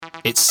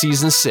It's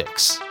season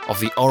 6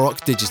 of the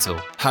Auroch Digital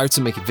How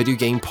to Make a Video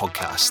Game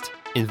podcast.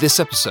 In this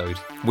episode,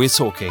 we're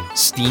talking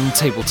Steam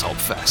Tabletop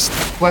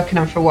Fest. Working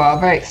on for a while,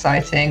 very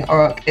exciting.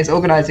 Auroch is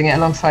organising it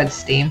alongside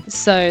Steam.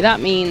 So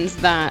that means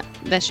that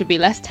there should be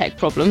less tech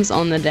problems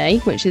on the day,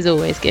 which is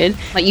always good.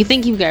 Like, you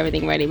think you've got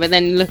everything ready, but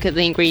then you look at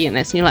the ingredient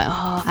list and you're like,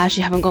 oh, I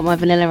actually haven't got my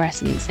vanilla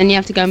essence. And you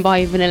have to go and buy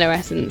your vanilla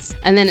essence.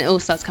 And then it all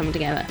starts coming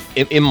together.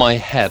 In my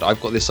head, I've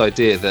got this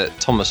idea that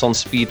Thomas on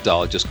speed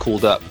dial just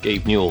called up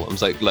Gabe Newell. I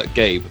was like, look,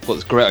 Gabe, I've got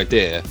this great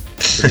idea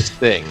for this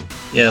thing.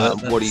 Yeah,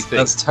 what do you think?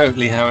 That's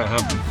totally how it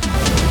happened.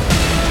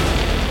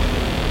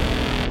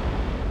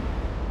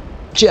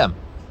 Jem,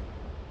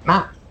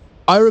 Matt?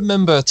 I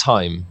remember a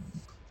time,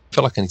 I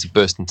feel like I need to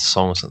burst into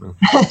song or something.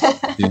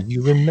 Do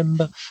you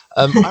remember?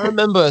 I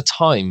remember a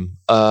time,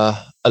 a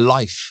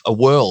life, a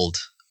world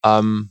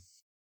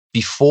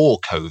before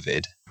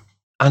COVID,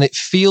 and it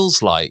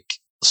feels like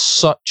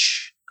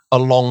such a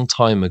long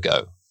time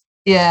ago.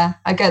 Yeah,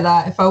 I get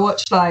that. If I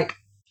watch like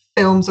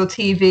films or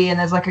TV and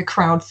there's like a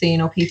crowd scene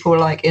or people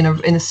like in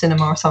a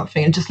cinema or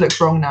something, it just looks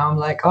wrong now. I'm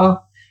like,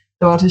 oh,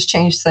 the world has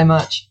changed so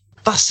much.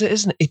 That's it,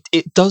 isn't it?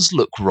 It does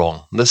look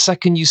wrong. The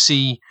second you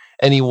see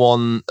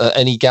anyone,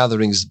 any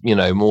gatherings,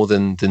 more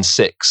than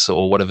 6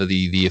 or whatever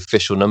the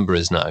official number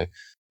is now,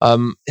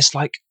 it's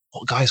like,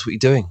 what, guys, what are you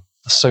doing?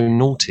 That's so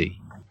naughty.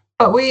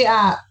 But we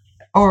at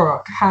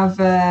Auroch have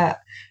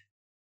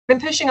been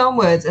pushing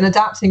onwards and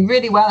adapting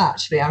really well,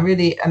 actually. I'm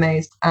really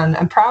amazed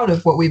and proud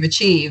of what we've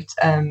achieved.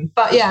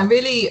 But yeah, I'm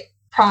really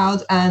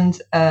proud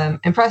and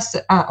impressed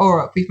at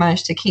Auroch. We've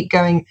managed to keep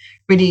going,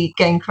 really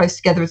getting close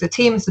together as a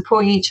team and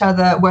supporting each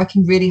other,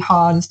 working really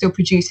hard and still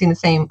producing the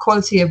same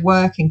quality of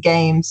work and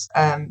games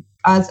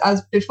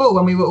as before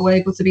when we were all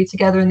able to be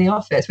together in the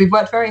office. We've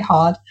worked very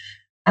hard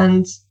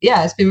and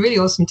yeah, it's been really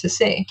awesome to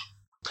see.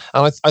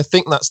 And I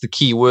think that's the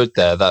key word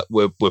there, that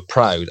we're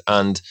proud.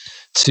 And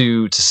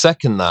to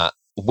second that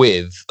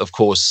with, of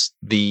course,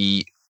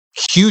 the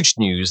huge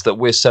news that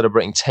we're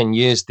celebrating 10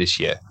 years this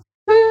year.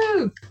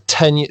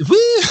 10 years, woo!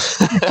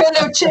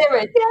 Hello,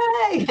 cheering,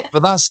 yay!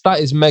 But that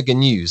is mega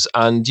news,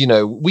 and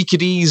we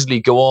could easily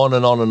go on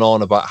and on and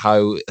on about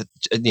how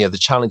the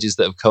challenges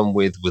that have come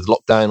with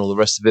lockdown, all the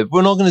rest of it. But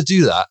we're not going to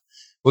do that.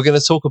 We're going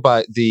to talk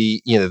about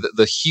the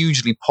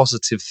hugely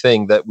positive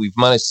thing that we've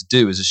managed to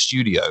do as a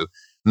studio,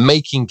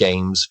 making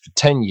games for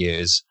 10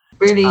 years,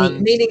 really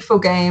meaningful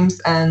games,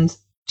 and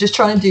just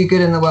trying to do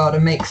good in the world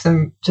and make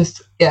some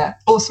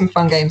awesome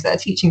fun games that are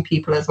teaching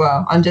people as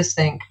well. I just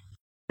think,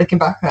 looking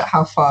back at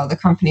how far the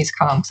company's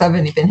come, because I've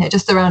only been here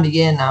just around a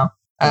year now.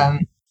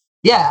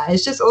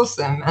 It's just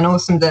awesome, and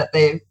awesome that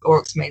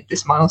Auroch's made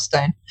this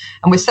milestone,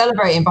 and we're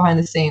celebrating behind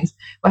the scenes.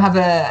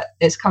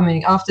 It's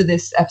coming after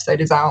this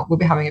episode is out. We'll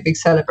be having a big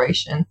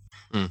celebration,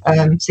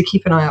 so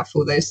keep an eye out for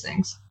all those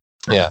things.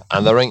 Yeah,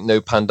 and there ain't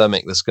no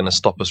pandemic that's going to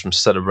stop us from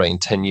celebrating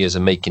 10 years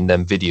and making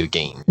them video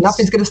games.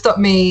 Nothing's going to stop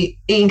me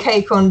eating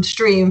cake on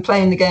stream,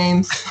 playing the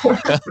games,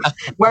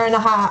 wearing a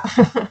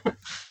hat.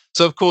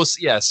 So of course,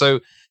 so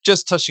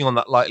just touching on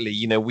that lightly,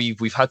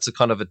 we've had to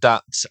kind of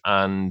adapt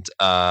and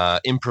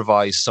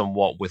improvise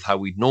somewhat with how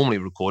we'd normally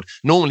record.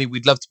 Normally,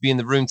 we'd love to be in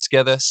the room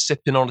together,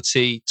 sipping on a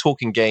tea,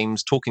 talking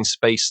games, talking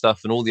space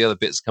stuff, and all the other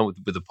bits that come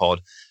with the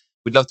pod.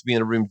 We'd love to be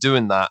in a room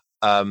doing that.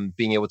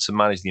 Being able to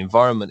manage the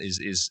environment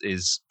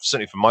is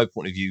certainly, from my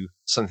point of view,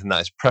 something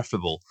that is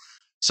preferable.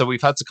 So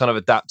we've had to kind of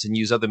adapt and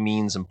use other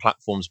means and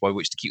platforms by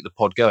which to keep the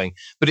pod going.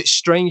 But it's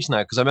strange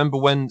now, because I remember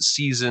when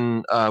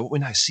season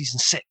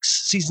 6.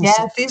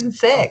 Season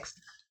 6.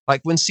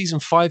 Like when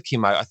season 5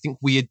 came out, I think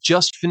we had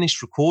just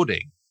finished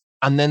recording,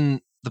 and then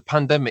the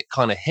pandemic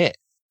kind of hit,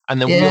 and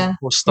then we of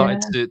course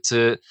started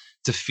to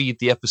feed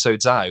the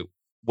episodes out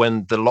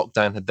when the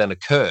lockdown had then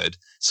occurred.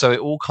 So it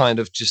all kind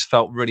of just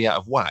felt really out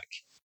of whack.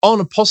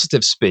 On a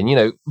positive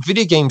spin,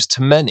 video games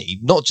to many,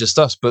 not just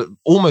us, but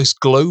almost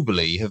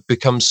globally, have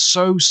become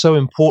so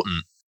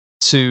important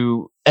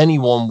to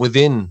anyone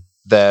within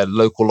their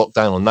local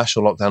lockdown or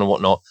national lockdown and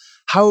whatnot.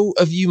 How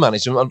have you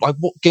managed? Like,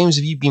 what games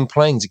have you been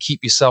playing to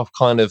keep yourself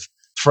kind of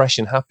fresh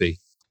and happy?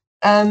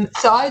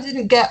 So I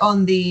didn't get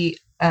on the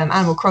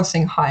Animal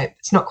Crossing hype.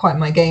 It's not quite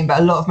my game,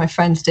 but a lot of my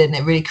friends did, and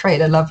it really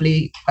created a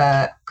lovely,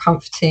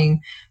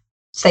 comforting,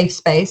 safe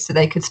space so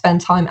they could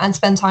spend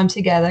time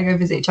together, go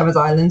visit each other's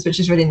islands, which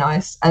is really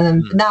nice. And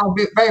then now,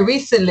 very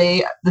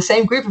recently, the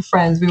same group of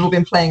friends, we've all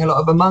been playing a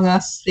lot of Among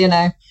Us,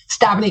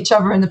 stabbing each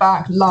other in the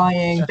back,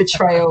 lying,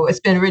 betrayal. It's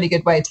been a really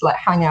good way to like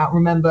hang out,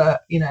 remember,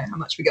 how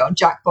much we got on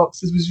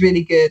Jackboxes was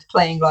really good,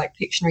 playing like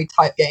Pictionary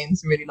type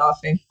games and really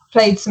laughing.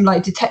 Played some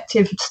like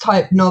detective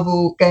type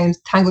novel games,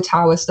 Tangle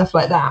Tower, stuff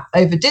like that,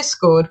 over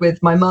Discord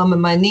with my mum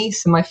and my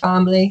niece and my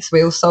family. So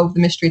we all solved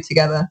the mystery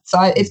together. So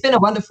it's been a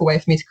wonderful way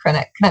for me to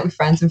connect with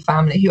friends and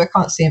family who I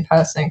can't see in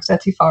person because they're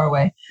too far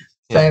away.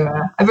 Yeah.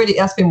 So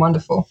that's been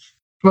wonderful.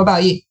 What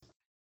about you?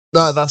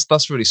 No,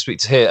 that's really sweet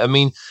to hear. I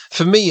mean,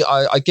 for me,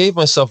 I gave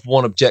myself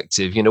one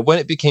objective. When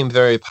it became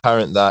very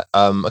apparent that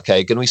going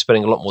to be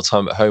spending a lot more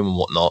time at home and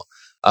whatnot,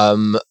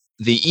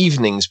 the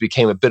evenings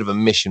became a bit of a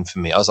mission for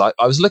me. I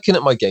was looking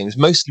at my games,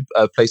 mostly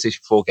PlayStation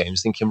 4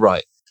 games, thinking,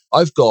 right,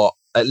 I've got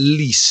at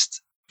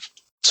least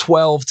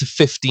 12 to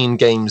 15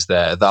 games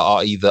there that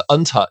are either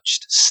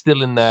untouched,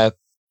 still in their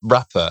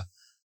wrapper,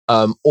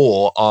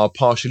 or are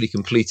partially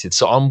completed.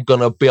 So I'm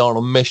going to be on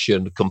a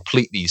mission to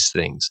complete these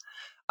things.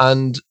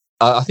 And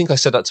I think I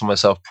said that to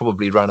myself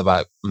probably around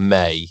about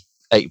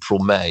April,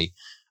 May.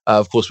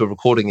 Of course, we're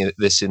recording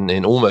this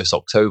in almost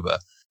October.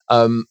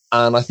 And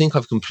I think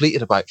I've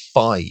completed about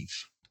 5.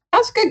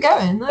 That's good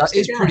going. That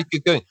is pretty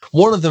good going.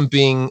 One of them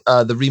being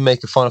the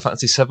remake of Final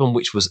Fantasy VII,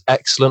 which was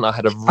excellent. I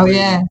had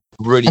a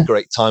really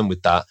great time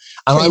with that.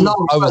 And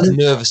I was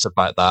nervous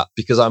about that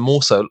because I'm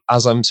also,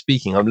 as I'm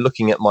speaking, I'm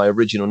looking at my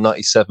original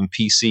 97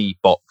 PC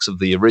box of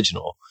the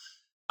original.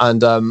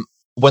 And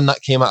when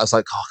that came out, I was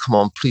like, oh, come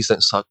on, please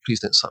don't suck,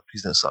 please don't suck,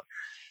 please don't suck.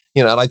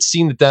 You know, and I'd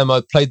seen the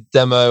demo, played the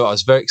demo, I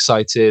was very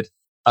excited.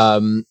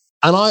 And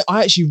I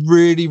actually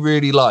really,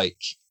 really like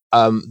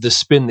the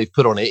spin they've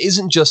put on it. It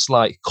isn't just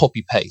like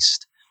copy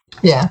paste.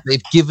 Yeah,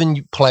 they've given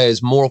you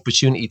players more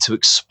opportunity to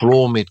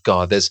explore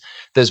Midgard.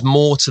 There's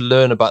more to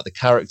learn about the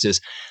characters.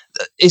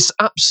 It's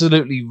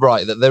absolutely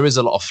right that there is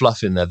a lot of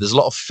fluff in there. There's a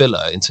lot of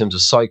filler in terms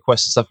of side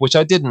quests and stuff, which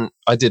I didn't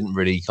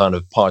really kind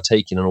of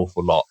partake in an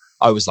awful lot.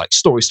 I was like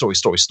story.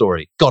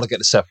 Got to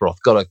get to Sephiroth.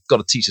 Got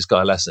to teach this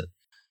guy a lesson.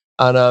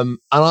 And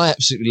I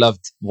absolutely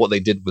loved what they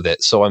did with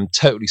it. So I'm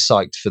totally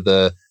psyched for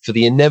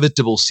the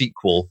inevitable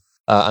sequel.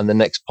 And the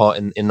next part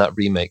in that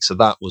remake. So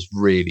that was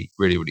really,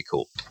 really, really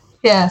cool.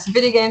 Yeah, so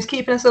video games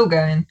keeping us all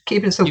going,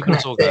 keeping us all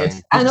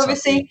connected. And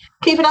obviously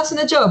keeping us in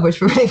a job, which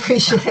we really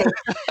appreciate.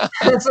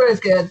 That's always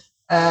good.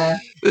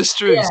 That's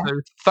true. Yeah.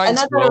 So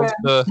thanks, Rob,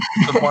 for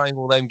buying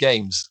all them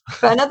games.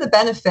 But another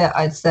benefit,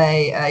 I'd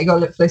say, you got to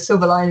look for the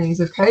silver linings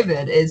of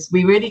COVID, is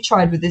we really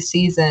tried with this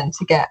season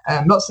to get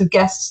lots of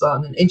guests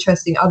on and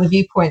interesting other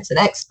viewpoints and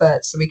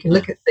experts so we can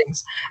look at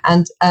things.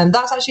 And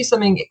that's actually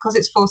something, because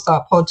it's forced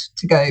our pod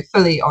to go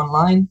fully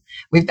online.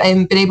 We've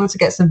been able to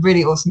get some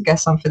really awesome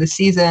guests on for the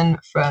season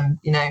from,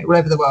 all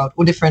over the world,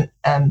 all different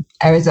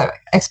areas of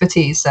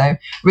expertise. So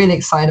really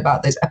excited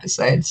about those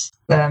episodes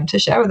to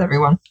share with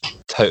everyone.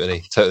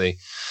 Totally.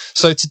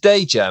 So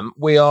today, Gem,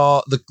 we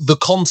are the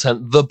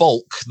content, the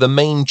bulk, the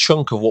main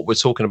chunk of what we're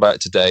talking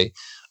about today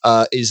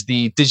is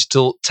the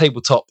Digital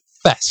Tabletop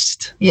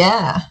Fest.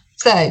 Yeah.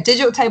 So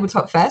Digital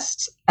Tabletop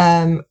Fest,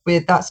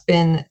 that's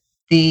been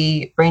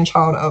the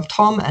brainchild of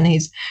Tom, and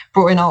he's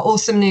brought in our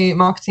awesome new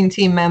marketing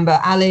team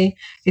member, Ali.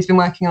 He's been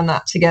working on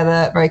that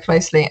together very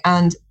closely.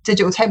 And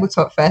Digital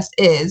Tabletop Fest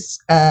is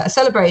a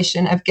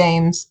celebration of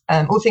games,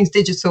 all things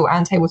digital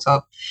and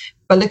tabletop,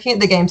 but looking at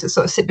the games that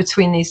sort of sit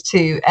between these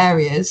two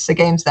areas. So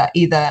games that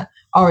either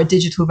are a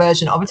digital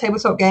version of a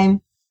tabletop game,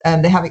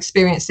 they have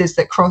experiences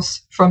that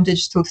cross from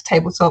digital to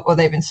tabletop, or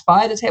they've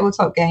inspired a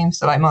tabletop game,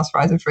 so like Master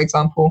Horizon, for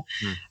example,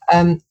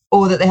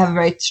 or that they have a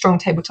very strong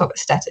tabletop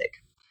aesthetic.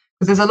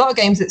 Because there's a lot of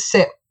games that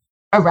sit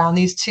around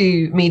these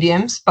two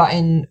mediums, but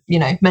in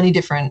many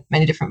different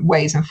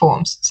ways and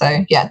forms.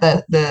 So yeah,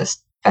 the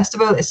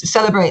festival is to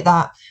celebrate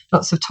that.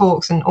 Lots of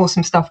talks and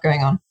awesome stuff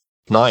going on.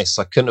 Nice.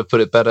 I couldn't have put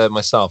it better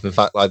myself. In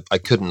fact, I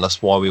couldn't.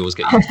 That's why we always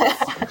get used to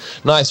it.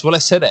 Nice. Well,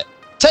 let's hit it.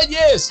 10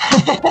 years.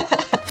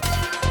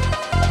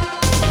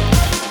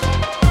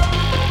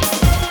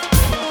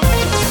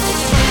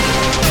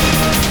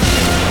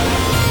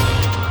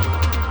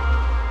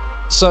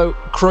 So,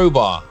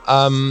 Crowbar.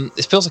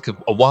 It feels like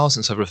a while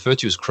since I've referred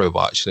to you as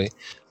Crowbar, actually.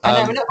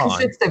 I know, we're not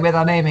consistent with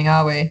our naming,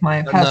 are we?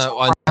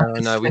 No, I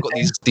know. We've got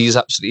these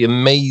absolutely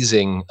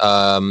amazing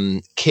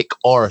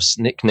kick-arse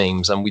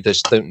nicknames, and we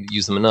just don't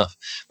use them enough.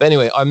 But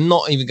anyway, I'm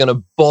not even going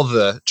to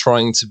bother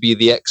trying to be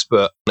the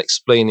expert on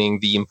explaining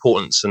the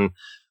importance and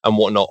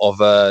whatnot of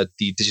the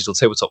Digital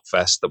Tabletop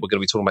Fest that we're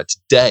going to be talking about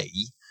today,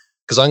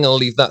 because I'm going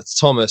to leave that to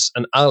Thomas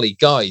and Ali.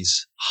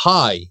 Guys,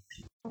 hi.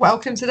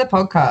 Welcome to the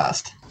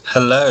podcast.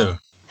 Hello.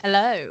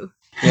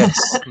 Yes,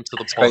 welcome to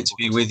the pod. Great to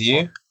be with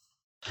you.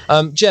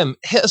 Gem,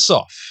 hit us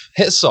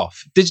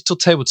off. Digital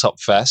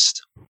Tabletop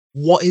Fest.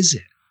 What is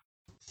it?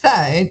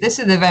 So this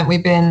is an event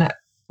we've been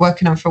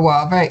working on for a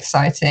while. Very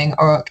exciting.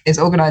 Auroch is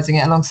organising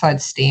it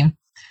alongside Steam.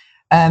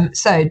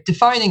 So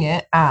defining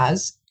it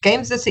as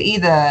games that are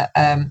either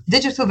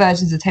digital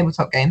versions of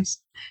tabletop games,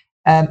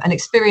 an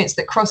experience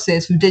that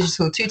crosses from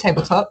digital to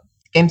tabletop,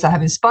 games that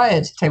have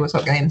inspired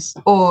tabletop games,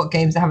 or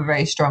games that have a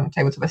very strong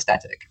tabletop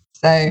aesthetic.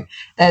 So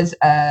there's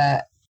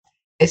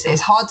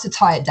it's hard to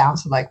tie it down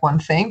to like one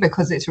thing,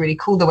 because it's really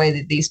cool the way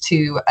that these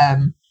two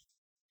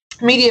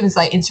mediums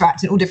like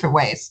interact in all different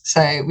ways.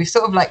 So we've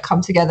sort of like come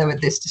together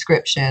with this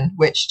description,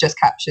 which just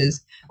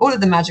captures all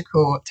of the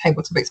magical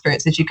tabletop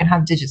experiences you can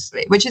have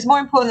digitally, which is more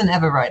important than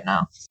ever right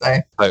now.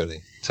 So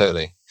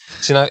totally.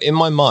 So now in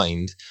my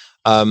mind,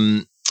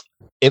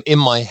 in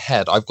my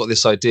head, I've got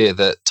this idea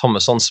that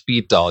Thomas on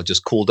speed dial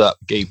just called up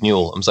Gabe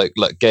Newell. I was like,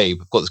 look, Gabe,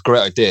 I've got this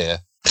great idea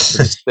for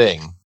this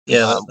thing.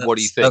 Yeah, what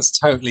do you think? That's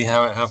totally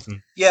how it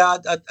happened. Yeah,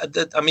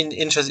 I mean,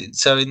 interesting.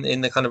 So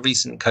in the kind of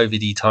recent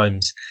COVID-y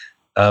times,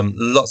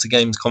 lots of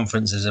games,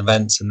 conferences,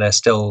 events, and they're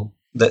still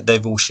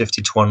they've all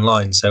shifted to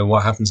online. So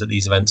what happens at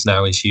these events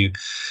now is you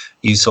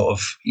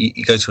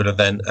go to an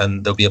event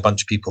and there'll be a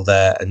bunch of people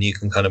there, and you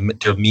can kind of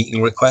do a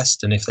meeting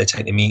request, and if they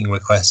take the meeting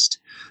request,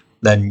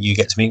 then you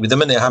get to meet with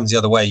them. And it happens the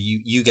other way.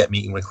 You get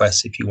meeting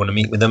requests if you want to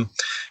meet with them.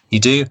 You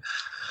do.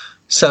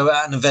 So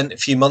at an event a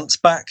few months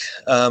back,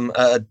 at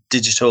a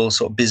digital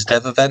sort of biz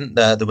dev event,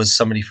 there was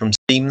somebody from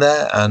Steam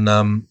there, and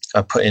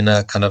I put in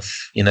a kind of,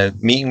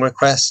 meeting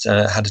request,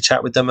 had a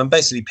chat with them, and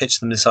basically pitched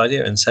them this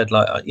idea and said,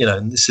 like,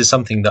 and this is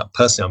something that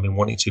personally I've been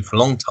wanting to for a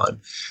long time,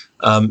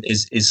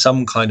 is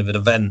some kind of an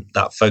event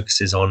that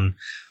focuses on,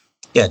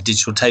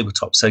 digital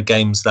tabletop. So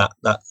games that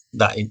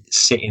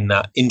sit in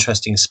that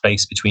interesting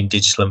space between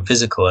digital and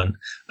physical,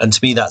 and to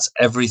me that's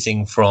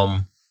everything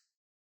from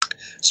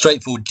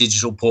straightforward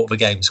digital port of a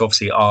game. So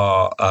obviously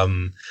our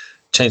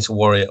Chainsaw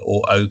Warrior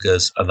or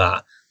Ogres are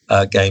that,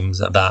 games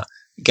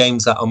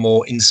that are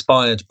more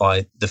inspired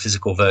by the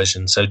physical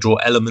version, so draw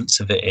elements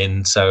of it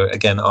in. So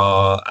again,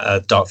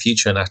 our Dark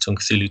Future and Achtung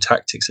Cthulhu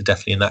Tactics are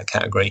definitely in that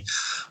category.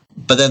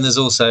 But then there's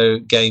also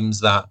games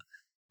that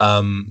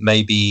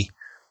maybe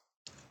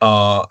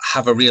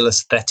have a real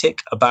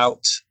aesthetic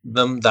about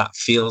them that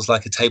feels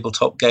like a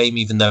tabletop game,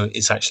 even though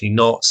it's actually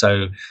not.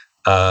 So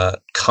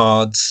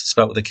Cards,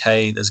 spelled with a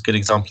K, there's a good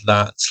example of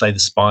that. Slay the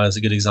Spire is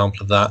a good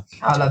example of that.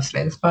 I love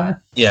Slay the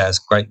Spire. Yeah, it's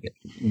great.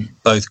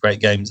 Both great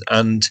games.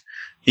 And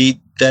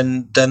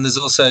then there's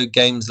also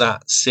games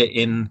that sit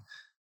in,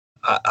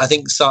 I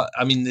think, so,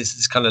 I mean, this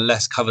is kind of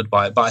less covered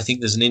by it, but I think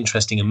there's an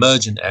interesting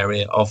emergent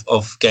area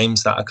of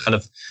games that are kind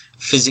of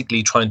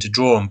physically trying to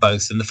draw on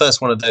both. And the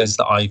first one of those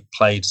that I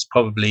played is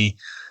probably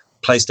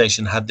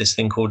PlayStation had this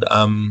thing called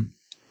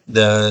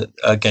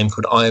a game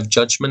called Eye of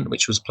Judgment,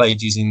 which was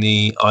played using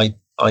the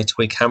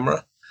iToy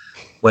camera,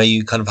 where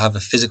you kind of have a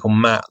physical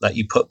mat that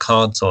you put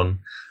cards on,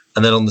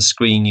 and then on the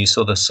screen you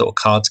saw the sort of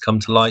cards come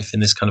to life in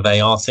this kind of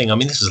AR thing. I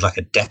mean, this was like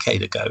a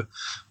decade ago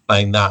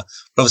playing that.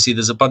 But obviously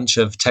there's a bunch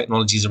of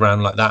technologies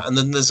around like that. And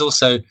then there's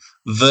also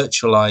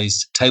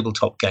virtualized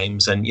tabletop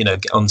games, and,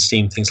 on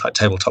Steam, things like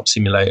Tabletop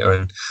Simulator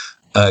and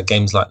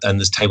games like, and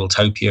there's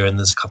Tabletopia, and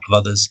there's a couple of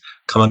others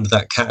come under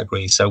that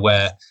category. So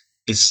where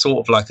it's sort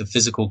of like a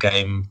physical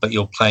game, but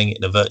you're playing it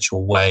in a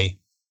virtual way.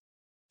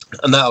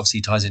 And that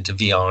obviously ties into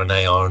VR and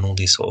AR and all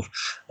these sort of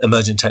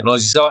emergent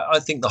technologies. So I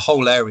think the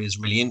whole area is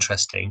really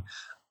interesting.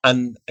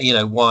 And,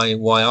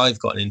 why I've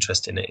got an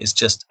interest in it is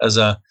just as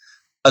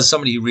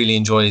somebody who really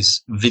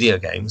enjoys video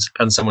games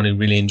and someone who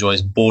really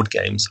enjoys board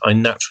games, I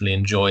naturally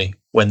enjoy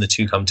when the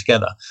two come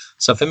together.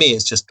 So for me,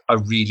 it's just, I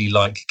really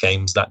like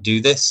games that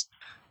do this.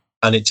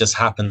 And it just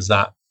happens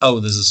that,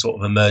 there's a sort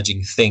of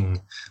emerging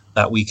thing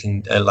that we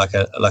can, like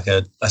a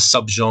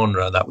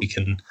subgenre that we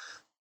can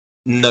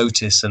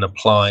notice and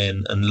apply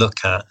and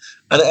look at.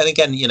 And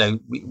again,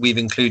 we've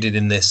included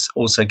in this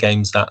also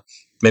games that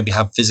maybe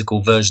have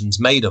physical versions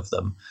made of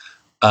them.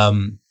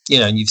 And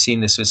you've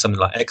seen this with something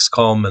like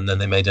XCOM, and then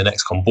they made an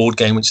XCOM board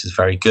game, which is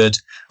very good.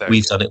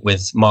 We've done it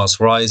with Mars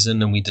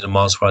Horizon, and we did a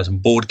Mars Horizon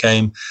board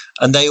game.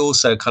 And they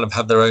also kind of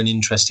have their own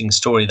interesting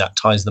story that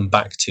ties them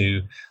back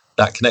to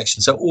that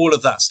connection. So all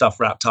of that stuff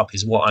wrapped up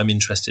is what I'm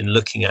interested in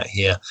looking at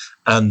here,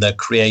 and the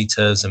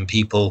creators and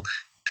people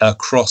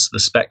across the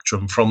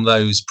spectrum, from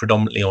those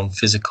predominantly on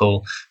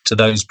physical to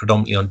those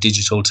predominantly on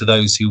digital to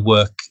those who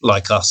work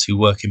like us, who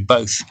work in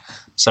both.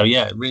 So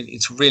yeah, really,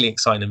 it's a really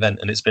exciting event,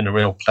 and it's been a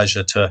real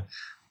pleasure to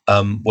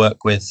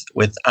work with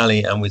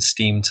Ali and with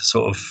Steam to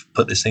sort of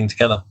put this thing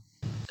together.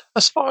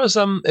 As far as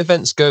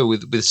events go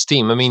with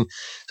Steam, I mean,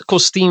 of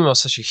course, Steam are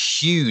such a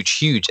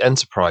huge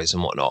enterprise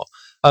and whatnot.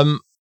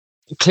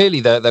 Clearly,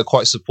 they're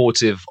quite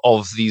supportive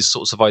of these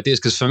sorts of ideas.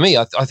 Because for me,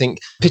 I think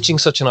pitching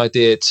such an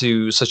idea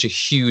to such a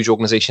huge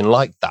organization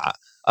like that,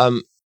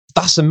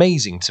 that's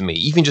amazing to me.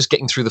 Even just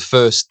getting through the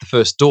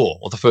first door,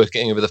 or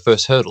getting over the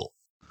first hurdle.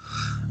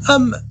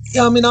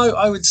 Yeah, I mean,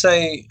 I would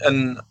say,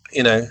 and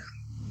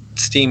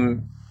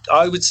Steam.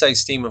 I would say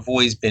Steam have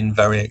always been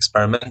very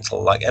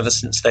experimental. Like ever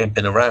since they've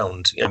been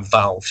around,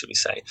 Valve, should we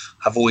say,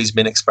 have always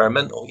been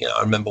experimental.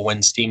 I remember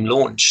when Steam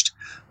launched,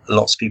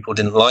 lots of people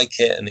didn't like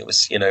it, and it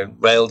was,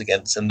 railed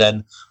against. And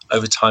then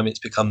over time, it's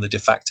become the de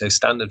facto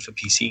standard for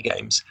PC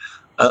games.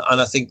 And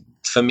I think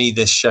for me,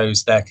 this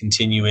shows their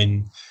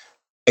continuing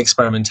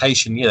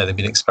experimentation. They've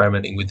been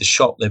experimenting with the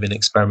shop. They've been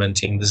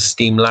experimenting. There's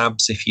Steam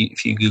Labs, if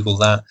you Google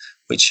that,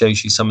 which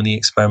shows you some of the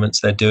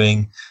experiments they're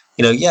doing.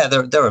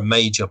 They're a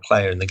major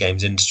player in the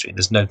games industry.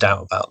 There's no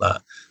doubt about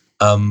that.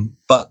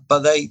 But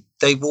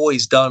they've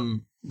always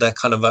done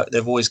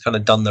they've always kind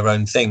of done their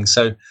own thing.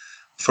 So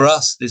for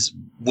us, this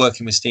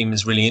working with Steam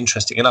is really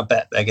interesting, and I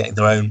bet they're getting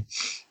their own,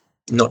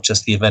 not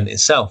just the event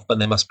itself, but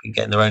they must be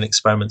getting their own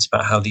experiments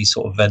about how these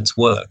sort of events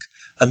work.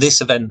 And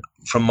this event,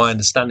 from my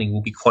understanding,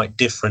 will be quite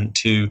different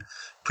to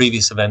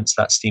previous events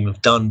that Steam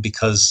have done,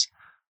 because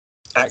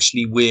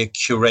actually we're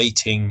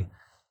curating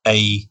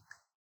a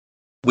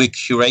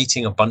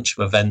bunch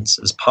of events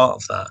as part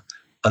of that.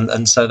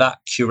 And so that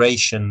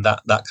curation,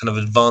 that kind of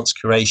advanced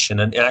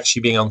curation, and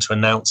actually being able to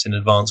announce in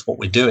advance what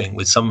we're doing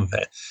with some of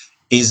it,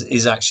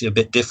 is actually a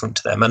bit different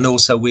to them. And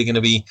also we're going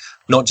to be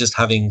not just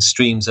having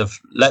streams of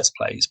Let's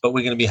Plays, but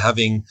we're going to be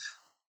having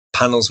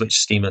panels which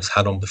Steam has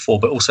had on before,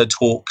 but also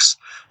talks.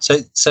 So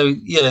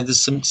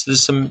there's some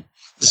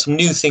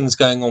new things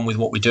going on with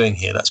what we're doing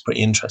here. That's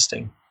pretty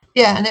interesting.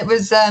 Yeah, and it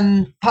was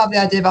part of the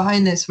idea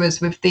behind this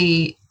was with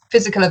the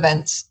physical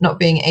events not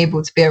being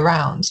able to be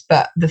around,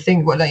 but the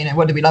thing, what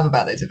do we love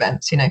about those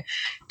events?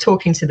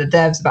 Talking to the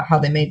devs about how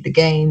they made the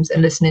games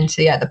and listening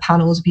to the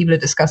panels, people are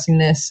discussing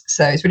this.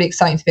 So it's really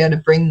exciting to be able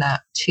to bring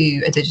that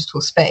to a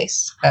digital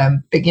space.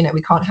 But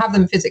we can't have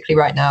them physically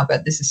right now,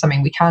 but this is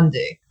something we can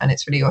do, and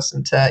it's really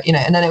awesome to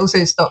And then it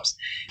also stops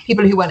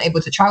people who weren't able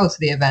to travel to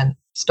the event,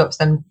 stops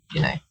them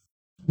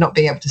not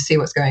being able to see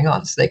what's going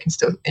on, so they can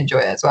still enjoy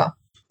it as well.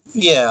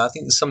 Yeah, I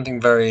think there's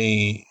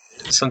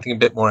something a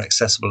bit more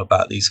accessible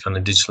about these kind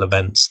of digital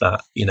events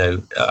that,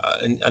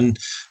 and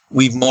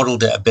we've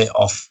modeled it a bit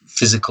off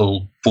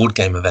physical board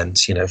game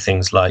events,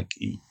 things like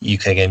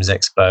UK Games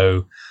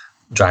Expo,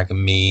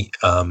 Dragon Meet,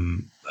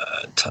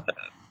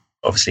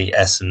 obviously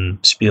Essen,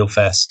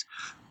 Spielfest.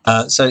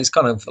 So it's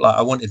kind of like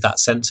I wanted that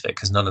sense of it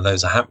because none of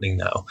those are happening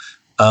now.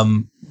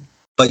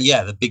 But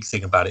yeah, the big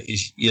thing about it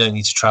is you don't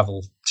need to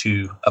travel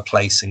to a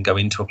place and go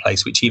into a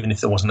place, which even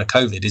if there wasn't a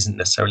COVID, isn't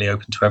necessarily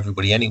open to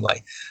everybody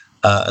anyway.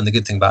 And the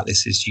good thing about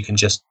this is you can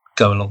just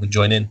go along and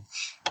join in.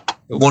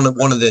 One of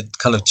the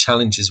kind of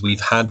challenges we've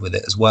had with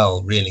it as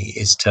well, really,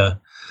 is to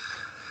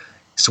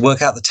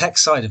work out the tech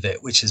side of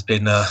it, which has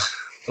been a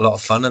lot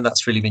of fun, and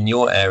that's really been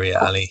your area,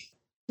 Ali.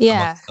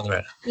 Yeah.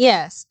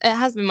 Yes, it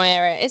has been my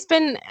area. It's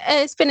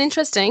been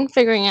interesting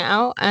figuring it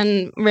out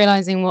and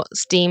realizing what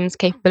Steam's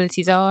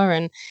capabilities are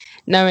and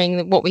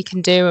knowing what we can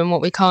do and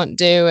what we can't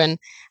do and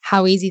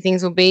how easy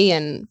things will be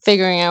and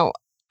figuring out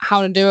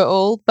how to do it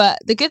all. But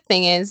the good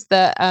thing is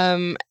that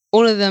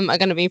all of them are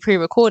going to be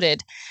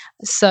pre-recorded,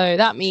 so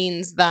that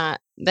means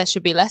that there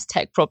should be less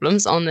tech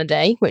problems on the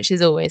day, which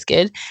is always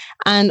good.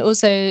 And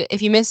also,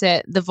 if you miss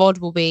it, the VOD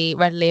will be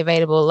readily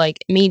available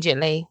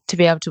immediately to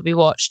be able to be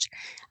watched.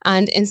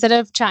 And instead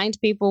of chatting to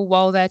people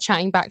while they're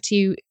chatting back to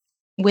you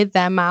with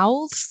their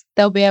mouths,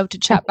 they'll be able to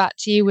chat back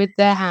to you with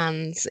their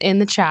hands in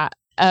the chat.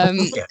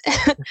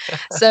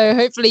 So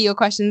hopefully your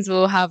questions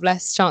will have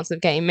less chance of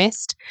getting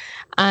missed,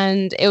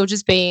 and it will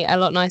just be a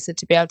lot nicer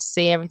to be able to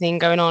see everything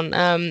going on,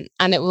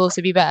 and it will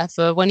also be better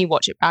for when you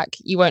watch it back.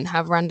 You won't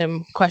have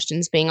random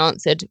questions being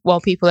answered while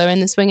people are in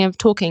the swing of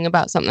talking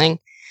about something.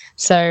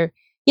 So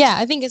yeah,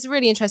 I think it's a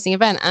really interesting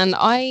event, and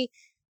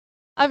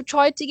I've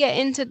tried to get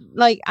into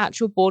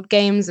actual board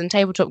games and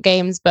tabletop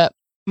games, but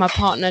my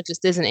partner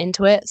just isn't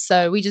into it,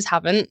 so we just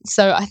haven't.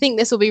 So I think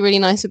this will be really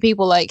nice for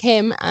people like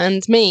him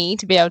and me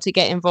to be able to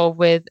get involved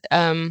with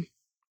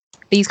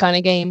these kind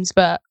of games,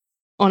 but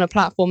on a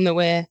platform that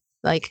we're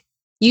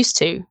used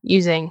to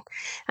using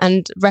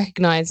and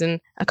recognize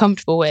and are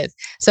comfortable with.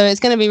 So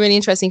it's going to be really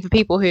interesting for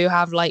people who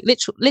have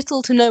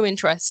little to no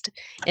interest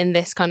in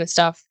this kind of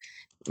stuff,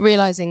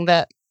 realizing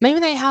that maybe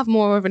they have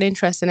more of an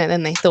interest in it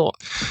than they thought.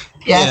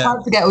 Yeah, it's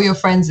hard to get all your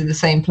friends in the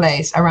same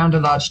place around a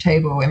large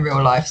table in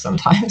real life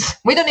sometimes.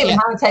 We don't even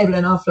have a table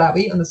in our flat.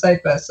 We eat on the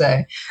sofa.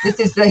 So this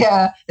is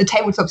the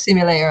tabletop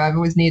simulator I've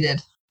always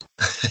needed.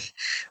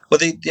 Well,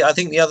 I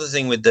think the other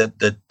thing with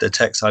the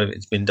tech side of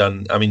it's been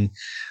done. I mean,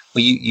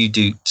 you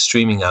do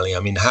streaming, Ali. I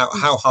mean,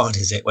 how hard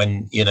is it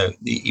when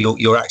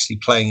you're actually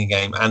playing a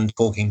game and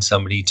talking to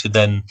somebody to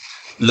then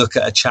look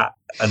at a chat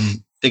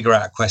and figure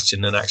out a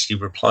question and actually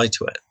reply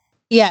to it?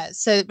 Yeah,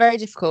 so very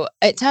difficult.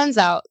 It turns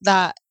out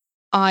that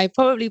I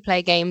probably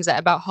play games at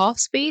about half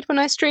speed when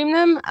I stream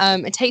them.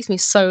 It takes me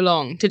so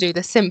long to do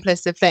the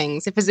simplest of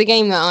things. If it's a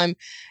game that I'm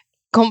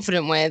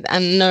confident with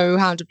and know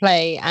how to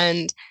play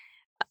and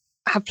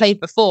have played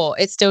before,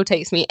 it still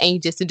takes me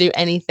ages to do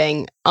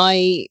anything.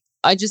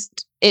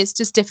 It's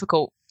just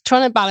difficult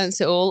trying to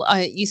balance it all.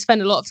 You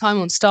spend a lot of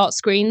time on start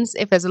screens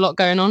if there's a lot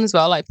going on as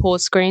well, like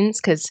pause screens,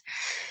 because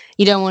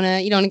you don't want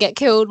to get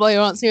killed while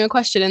you're answering a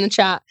question in the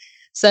chat.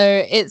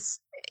 So it's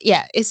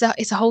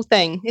a whole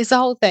thing. It's a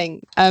whole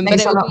thing.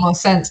 Makes a lot more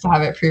sense to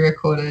have it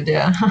pre-recorded.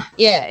 Yeah.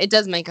 Yeah, it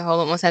does make a whole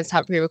lot more sense to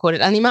have it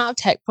pre-recorded. And the amount of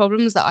tech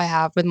problems that I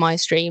have with my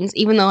streams,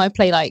 even though I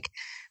play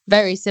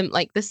very simple,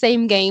 the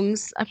same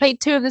games. I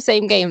played 2 of the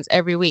same games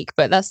every week,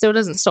 but that still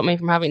doesn't stop me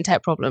from having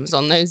tech problems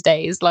on those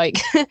days.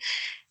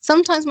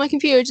 Sometimes my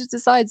computer just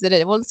decides that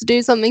it wants to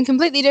do something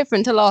completely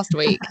different to last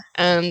week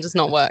and does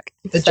not work.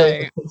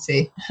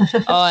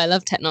 I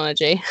love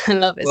technology. I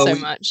love it so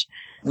much.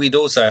 We'd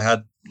also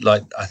had,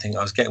 I think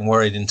I was getting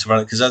worried into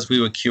running, because as we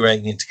were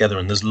curating it together,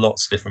 and there's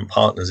lots of different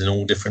partners in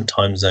all different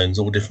time zones,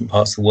 all different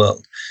parts of the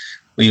world,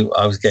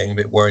 I was getting a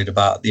bit worried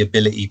about the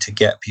ability to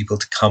get people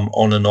to come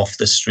on and off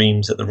the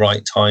streams at the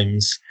right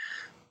times,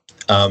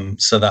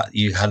 so that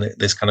you had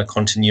this kind of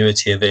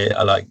continuity of it.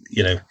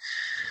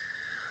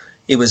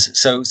 It was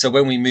so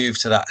when we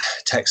moved to that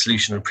tech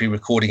solution of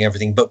pre-recording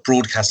everything but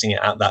broadcasting it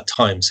at that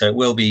time, so it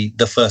will be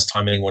the first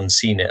time anyone's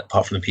seen it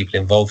apart from the people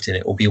involved in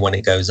it will be when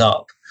it goes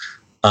up.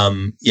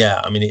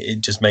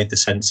 It just made the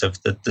sense of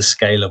the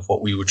scale of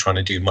what we were trying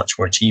to do much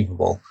more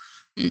achievable.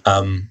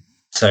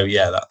 So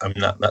yeah,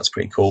 that's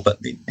pretty cool. But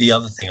the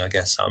other thing I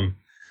guess I'm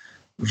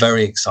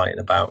very excited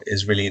about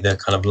is really the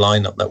kind of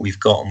lineup that we've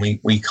got, and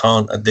we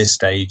can't at this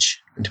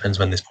stage, it depends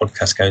when this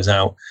podcast goes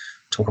out,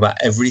 talk about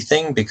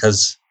everything,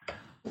 because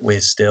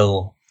we're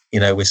still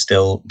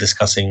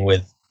discussing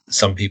with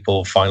some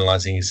people,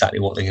 finalizing exactly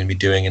what they're going to be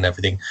doing and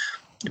everything.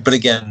 But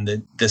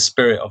again, the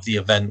spirit of the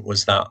event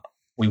was that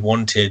we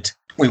wanted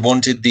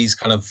these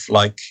kind of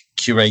like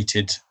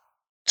curated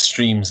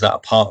streams that are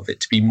part of it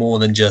to be more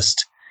than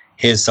just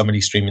here's somebody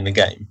streaming the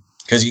game,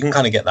 because you can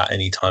kind of get that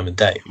any time of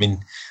day. I mean,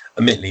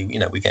 admittedly,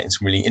 we're getting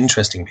some really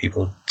interesting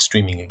people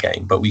streaming a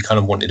game, but we kind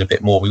of wanted a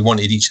bit more. We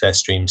wanted each of their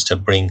streams to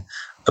bring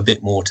a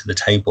bit more to the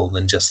table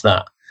than just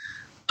that.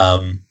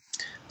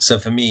 So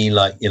for me,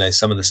 like,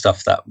 some of the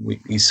stuff that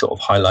we sort of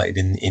highlighted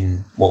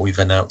in what we've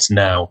announced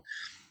now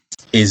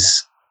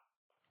is,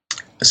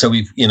 so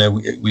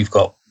we've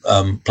got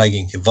Plague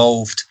Inc.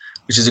 Evolved,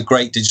 which is a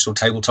great digital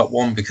tabletop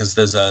one, because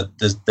there's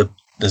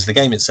the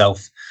game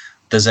itself.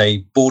 There's a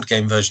board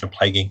game version of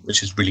Plague Inc.,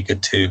 which is really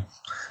good too.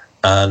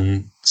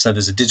 And so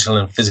there's a digital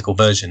and a physical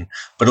version,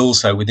 but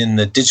also within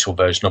the digital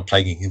version of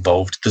Plague Inc.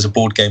 Evolved, there's a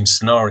board game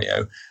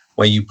scenario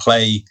where you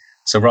play.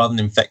 So rather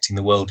than infecting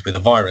the world with a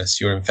virus,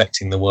 you're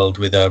infecting the world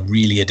with a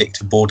really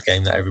addictive board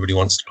game that everybody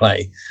wants to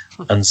play.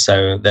 And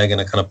so they're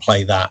going to kind of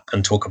play that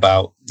and talk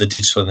about the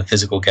digital and the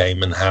physical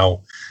game, and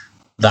how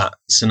that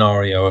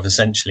scenario of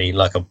essentially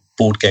like a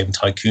board game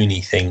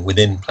tycoon-y thing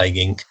within Plague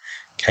Inc.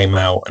 came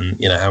out,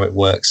 and how it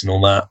works and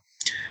all that.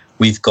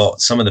 We've got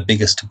some of the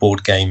biggest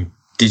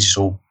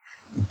digital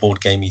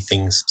board gamey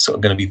things sort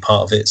of going to be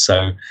part of it.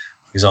 So,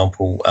 for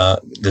example,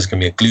 there's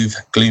going to be a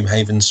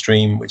Gloomhaven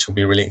stream, which will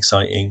be really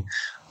exciting.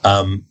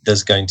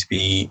 There's going to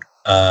be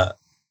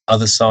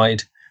Other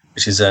Side,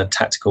 which is a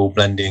tactical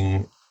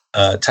blending,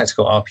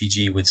 tactical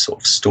RPG with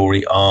sort of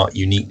story art,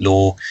 unique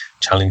lore,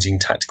 challenging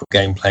tactical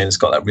gameplay, and it's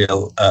got that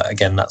real,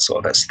 again, that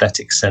sort of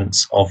aesthetic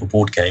sense of a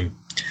board game.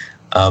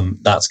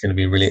 That's going to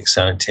be really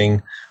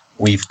exciting.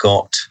 We've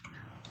got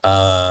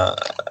a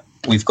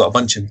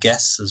bunch of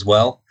guests as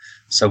well.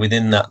 So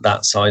within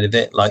that side of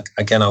it, like,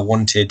 again, I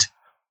wanted,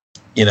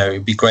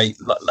 it'd be great,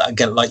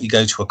 again, like you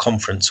go to a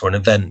conference or an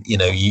event,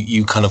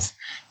 you kind of,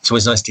 it's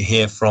always nice to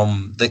hear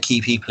from the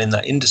key people in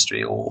that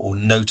industry or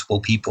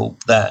notable people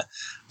there.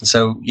 And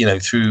so,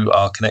 through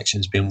our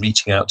connections, been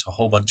reaching out to a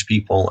whole bunch of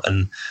people,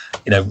 and,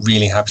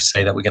 really happy to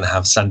say that we're going to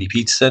have Sandy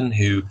Peterson,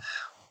 who,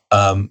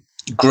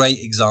 great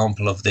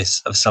example of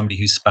this, of somebody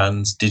who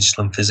spans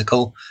digital and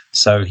physical.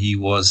 So he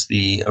was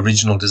the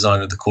original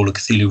designer of the Call of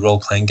Cthulhu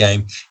role-playing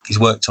game. He's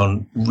worked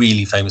on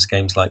really famous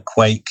games like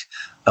Quake,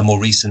 and more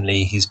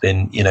recently he's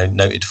been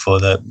noted for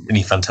the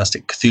really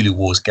fantastic Cthulhu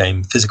Wars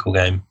game, physical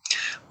game.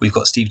 We've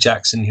got Steve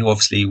Jackson, who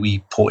obviously we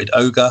ported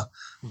Ogre,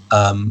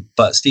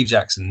 but Steve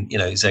Jackson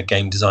is a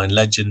game design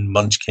legend.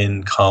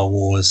 Munchkin, Car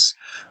Wars,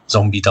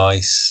 Zombie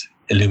Dice,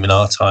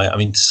 Illuminati, I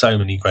mean, so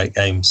many great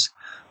games.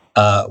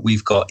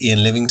 We've got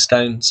Ian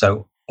Livingstone,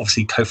 so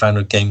obviously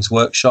co-founder of Games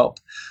Workshop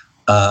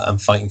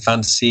and Fighting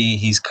Fantasy.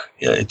 He's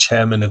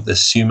chairman of the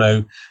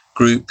Sumo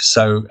Group.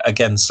 So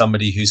again,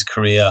 somebody whose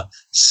career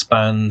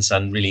spans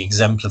and really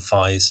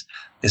exemplifies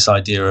this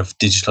idea of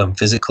digital and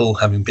physical,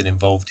 having been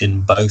involved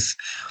in both.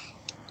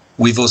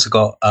 We've also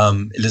got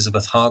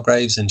Elizabeth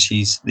Hargraves, and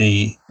she's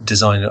the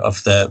designer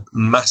of the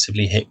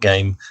massively hit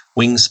game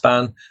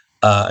Wingspan.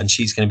 And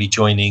she's going to be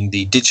joining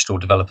the digital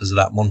developers of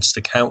that,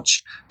 Monster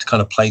Couch, to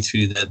kind of play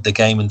through the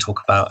game and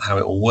talk about how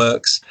it all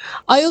works.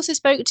 I also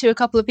spoke to a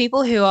couple of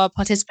people who are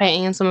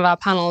participating in some of our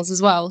panels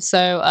as well.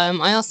 So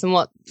I asked them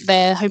what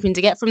they're hoping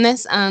to get from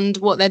this and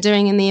what they're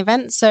doing in the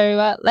event.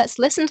 So let's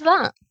listen to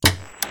that.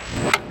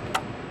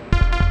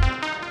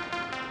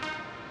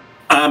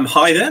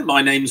 Hi there,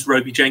 my name's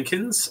Roby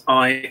Jenkins.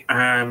 I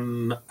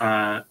am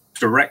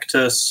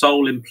director,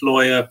 sole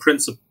employee,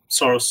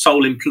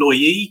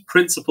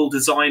 principal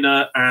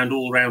designer, and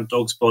all-round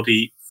dog's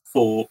body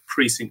for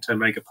Precinct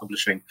Omega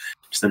Publishing,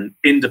 which is an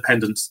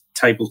independent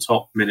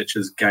tabletop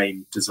miniatures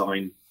game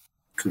design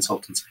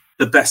consultancy.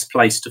 The best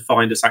place to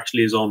find us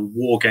actually is on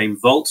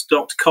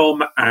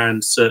wargamevault.com,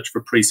 and search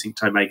for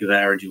Precinct Omega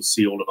there, and you'll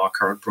see all of our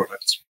current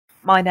products.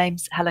 My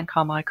name's Helen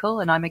Carmichael,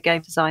 and I'm a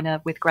game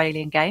designer with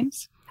Graylian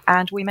Games,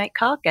 and we make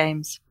card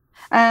games.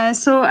 I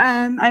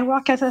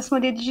work at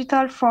Asmodee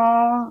Digital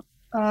for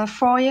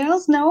 4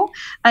 years now.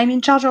 I'm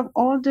in charge of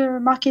all the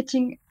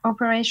marketing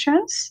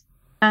operations,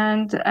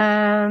 and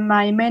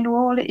my main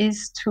role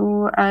is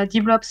to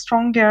develop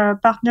stronger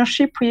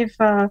partnership with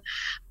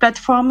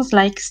platforms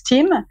like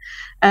Steam,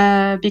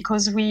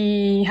 because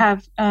we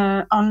have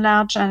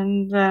enlarged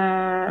and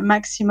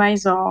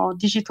maximize our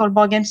digital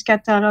board games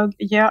catalog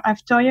year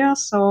after year.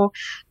 So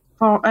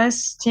for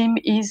us, Steam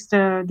is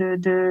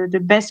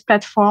the best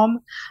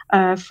platform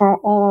for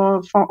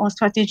our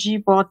strategy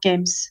board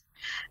games.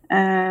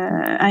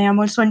 I am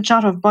also in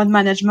charge of board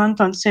management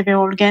on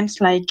several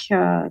games like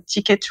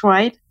Ticket to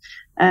Ride,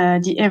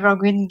 the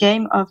evergreen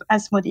game of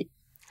Asmodee.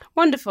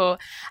 Wonderful.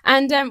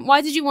 And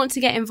why did you want to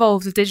get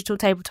involved with Digital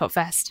Tabletop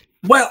Fest?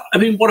 Well, I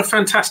mean, what a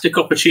fantastic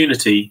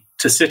opportunity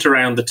to sit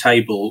around the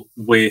table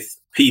with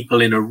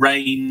people in a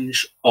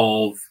range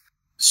of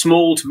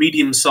small to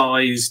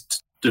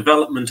medium-sized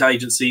development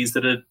agencies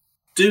that are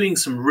doing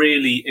some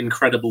really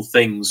incredible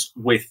things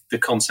with the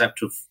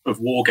concept of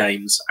war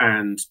games,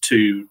 and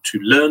to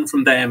learn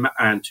from them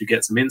and to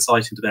get some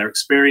insight into their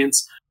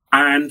experience,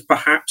 and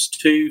perhaps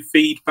to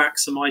feed back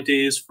some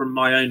ideas from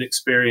my own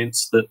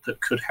experience that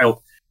could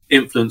help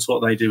influence what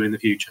they do in the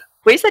future.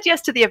 We said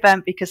yes to the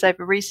event because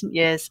over recent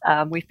years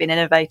we've been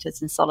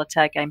innovators in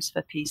solitaire games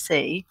for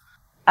PC.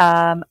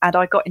 And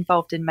I got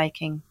involved in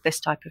making this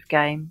type of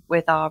game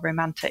with our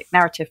romantic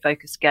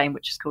narrative-focused game,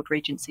 which is called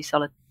Regency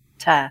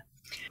Solitaire.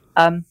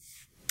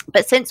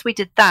 But since we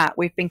did that,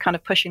 we've been kind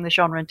of pushing the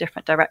genre in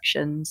different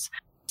directions,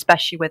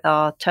 especially with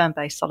our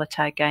turn-based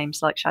solitaire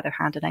games like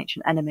Shadowhand and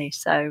Ancient Enemy.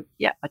 So,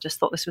 yeah, I just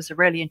thought this was a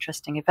really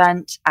interesting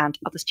event, and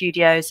other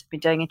studios have been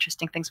doing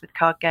interesting things with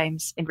card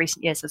games in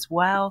recent years as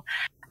well.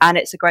 And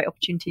it's a great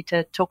opportunity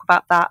to talk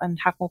about that and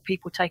have more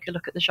people take a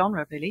look at the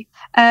genre, really.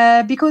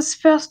 Because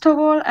first of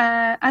all,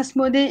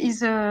 Asmodee is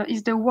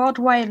the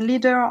worldwide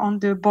leader on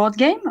the board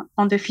game,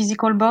 on the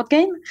physical board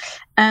game.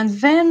 And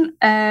then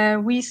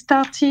we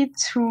started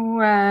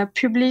to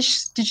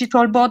publish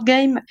digital board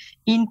game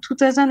in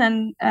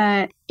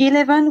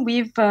 2011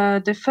 with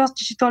the first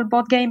digital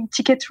board game,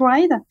 Ticket to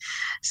Ride.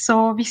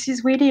 So this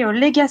is really a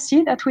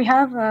legacy that we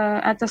have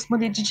at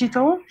Asmodee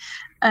Digital.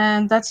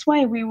 And that's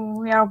why we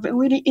are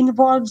really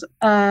involved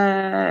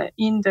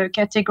in the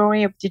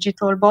category of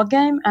digital board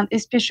game, and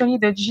especially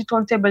the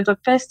Digital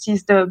Tabletop Fest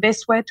is the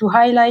best way to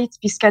highlight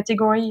this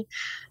category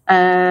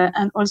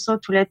and also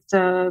to let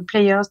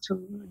players to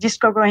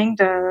discovering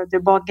the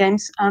board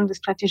games and the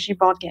strategy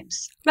board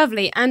games.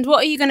 Lovely. And what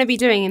are you going to be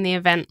doing in the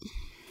event?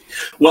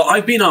 Well,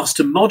 I've been asked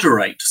to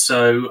moderate,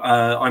 so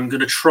I'm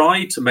going to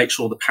try to make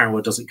sure the power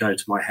doesn't go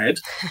to my head.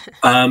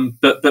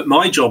 But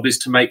my job is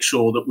to make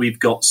sure that we've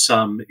got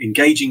some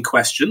engaging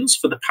questions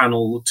for the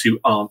panel to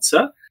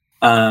answer,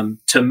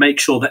 to make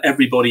sure that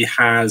everybody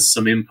has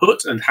some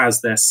input and has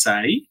their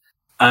say,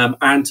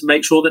 and to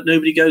make sure that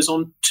nobody goes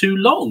on too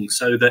long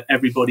so that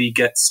everybody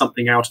gets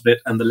something out of it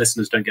and the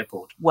listeners don't get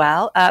bored.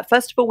 Well,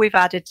 first of all, we've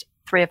added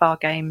 3 of our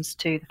games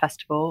to the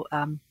festival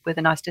with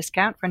a nice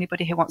discount for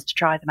anybody who wants to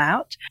try them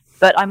out.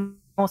 But I'm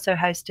also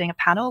hosting a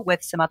panel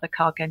with some other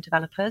card game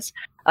developers.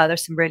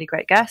 There's some really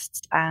great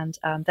guests, and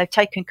they've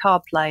taken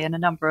card play in a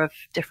number of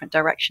different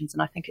directions,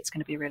 and I think it's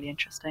going to be really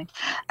interesting.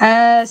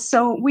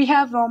 So we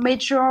have our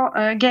major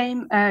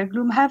game,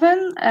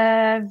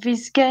 Gloomhaven.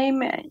 This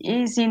game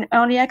is in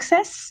early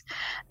access,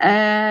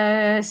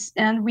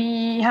 and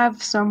we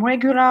have some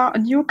regular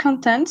new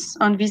contents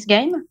on this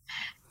game.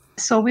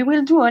 So we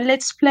will do a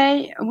let's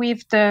play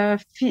with the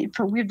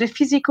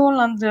physical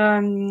and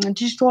the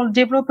digital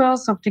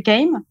developers of the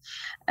game.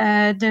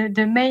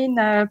 The main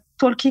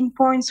talking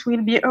points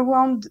will be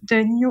around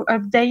the new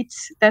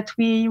updates that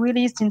we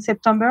released in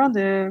September.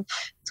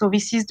 So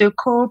this is the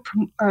co-op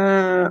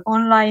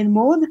online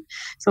mode.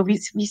 So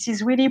this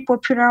is really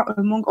popular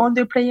among all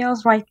the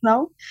players right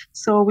now.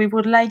 So we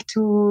would like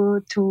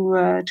to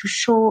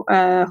show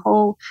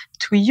how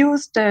to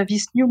use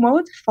this new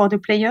mode for the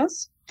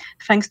players,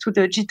 thanks to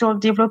the digital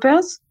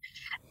developers.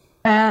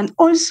 And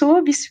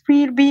also, this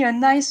will be a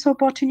nice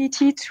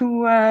opportunity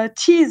to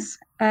tease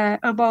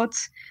about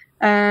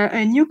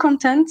a new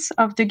content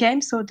of the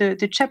game. So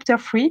the chapter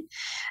 3,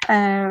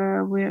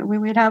 we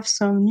will have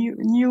some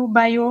new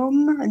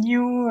biome,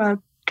 new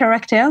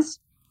characters.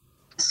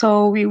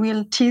 So we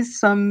will tease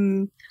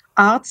some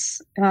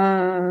arts.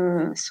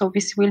 So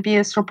this will be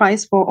a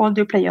surprise for all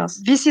the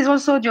players. This is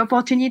also the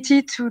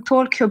opportunity to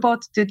talk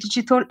about the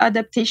digital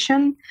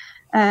adaptation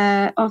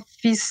of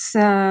this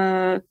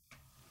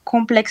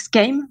complex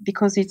game,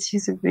 because this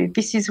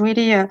is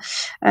really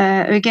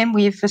a game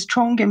with a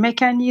strong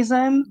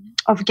mechanism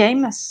of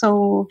game.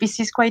 So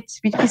this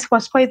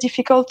was quite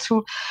difficult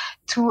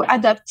to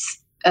adapt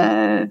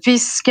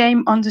this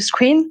game on the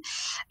screen,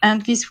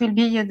 and this will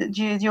be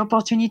the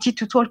opportunity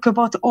to talk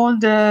about all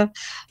the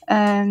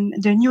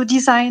new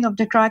design of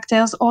the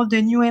characters, all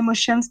the new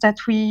emotions that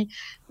we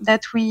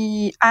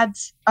add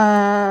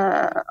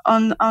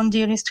on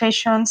the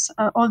illustrations,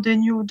 all the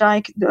new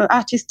the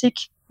artistic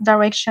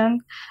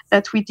direction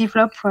that we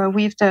develop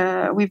with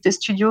the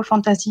studio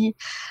Fantasy,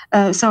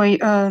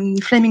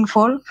 Flaming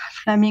Fall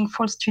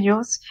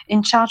Studios,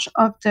 in charge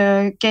of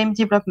the game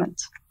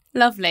development.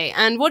 Lovely.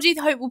 And what do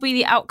you hope will be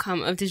the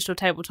outcome of Digital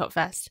Tabletop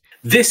Fest?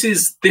 This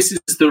is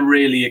the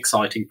really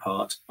exciting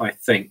part, I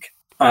think.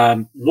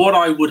 What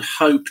I would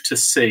hope to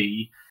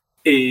see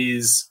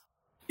is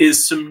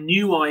some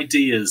new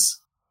ideas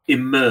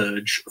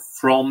emerge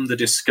from the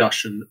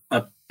discussion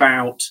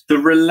about the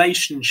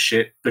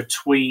relationship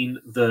between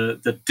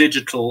the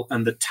digital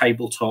and the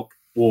tabletop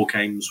war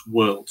games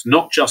world,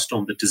 not just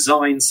on the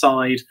design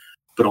side,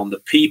 but on the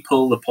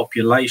people, the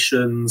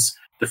populations,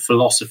 the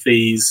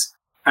philosophies,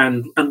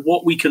 and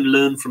what we can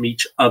learn from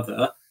each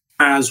other,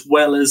 as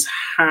well as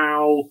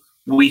how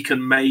we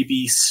can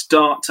maybe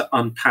start to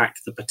unpack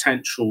the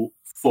potential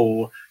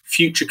for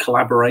future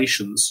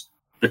collaborations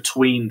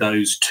between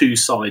those two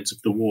sides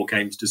of the war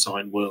games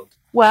design world.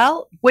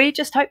 Well, we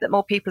just hope that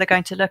more people are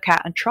going to look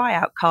at and try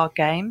out card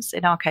games,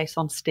 in our case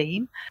on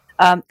Steam.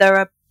 There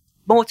are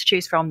more to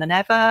choose from than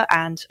ever,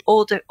 and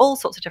all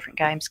sorts of different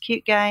games,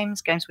 cute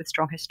games, games with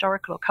strong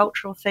historical or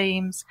cultural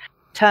themes,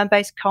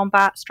 turn-based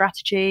combat,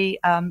 strategy.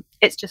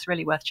 It's just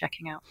really worth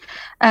checking out.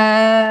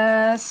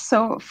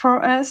 So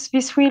for us,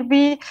 this will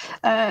be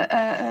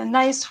a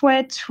nice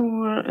way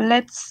to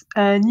let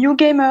new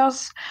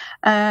gamers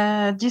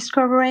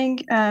discovering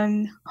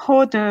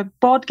how the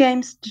board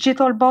games,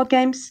 digital board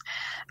games,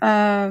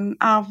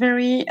 are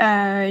very,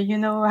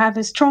 have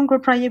a strong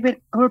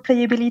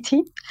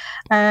replayability.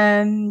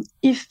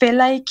 If they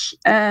like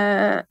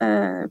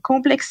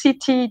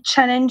complexity,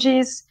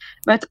 challenges,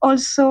 but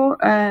also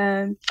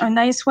a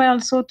nice way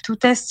also to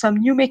test some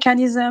new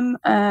mechanism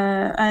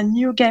and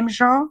new game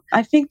genre.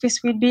 I think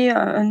this will be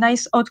a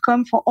nice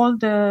outcome for all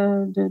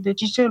the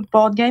digital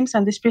board games,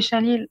 and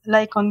especially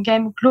like on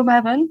game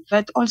Gloomhaven.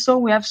 But also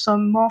we have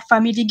some more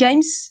family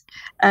games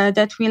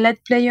that will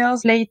let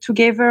players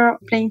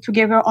playing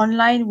together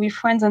online with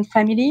friends and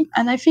family.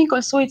 And I think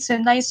also it's a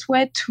nice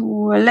way to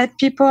let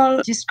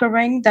people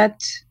discovering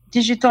that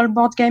digital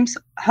board games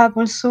have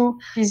also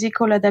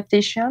physical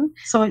adaptation.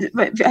 So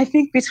I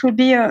think this will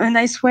be a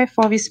nice way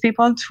for these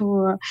people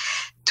to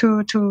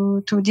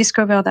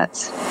discover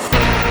that.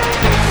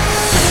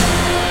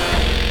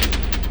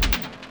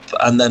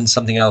 And then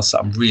something else that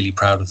I'm really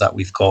proud of that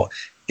we've got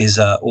is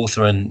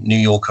author and New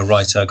Yorker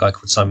writer, a guy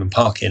called Simon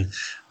Parkin.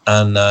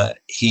 And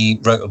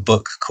he wrote a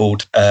book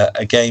called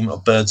A Game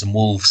of Birds and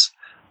Wolves.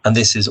 And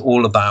this is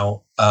all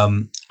about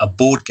a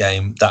board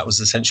game that was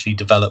essentially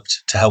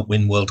developed to help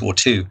win World War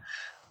II.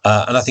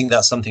 And I think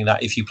that's something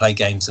that if you play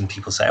games and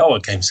people say, oh,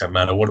 games don't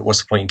matter,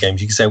 what's the point in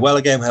games? You can say, well,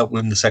 a game helped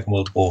win the Second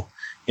World War.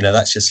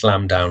 That's your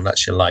slam down.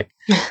 That's your we're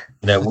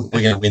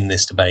going to win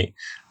this debate.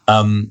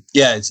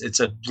 It's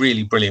a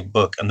really brilliant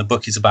book. And the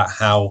book is about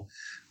how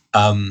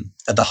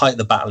at the height of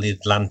the Battle of the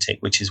Atlantic,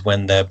 which is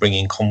when they're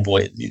bringing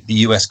the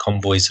US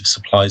convoys of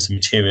supplies and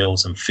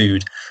materials and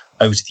food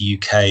over to the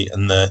UK,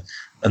 and the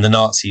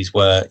Nazis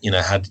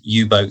had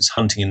U-boats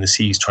hunting in the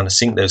seas trying to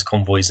sink those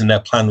convoys, and their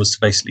plan was to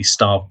basically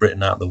starve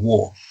Britain out of the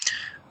war.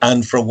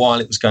 And for a while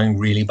it was going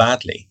really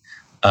badly.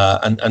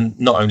 And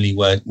not only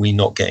were we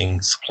not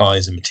getting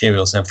supplies and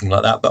materials and everything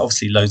like that, but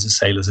obviously loads of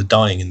sailors are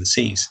dying in the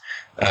seas,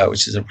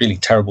 which is a really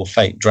terrible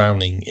fate,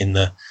 drowning in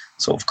the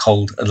sort of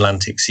cold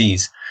Atlantic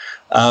seas.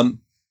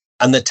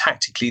 And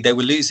tactically they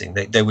were losing.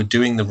 They were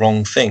doing the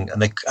wrong thing.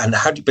 And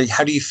how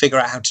do you figure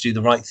out how to do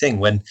the right thing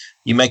when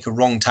you make a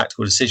wrong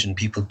tactical decision?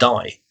 People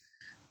die.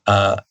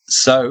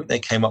 So they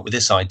came up with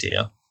this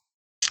idea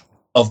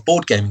of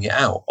board gaming it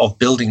out, of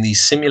building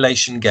these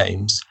simulation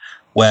games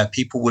where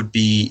people would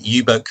be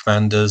U-boat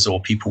commanders,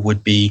 or people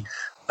would be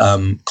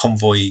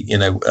convoy,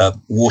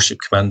 warship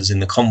commanders in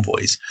the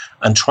convoys,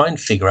 and try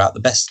and figure out the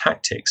best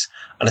tactics.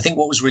 And I think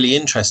what was really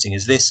interesting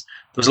is this.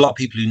 There was a lot of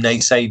people who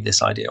naysayed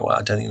this idea. Well,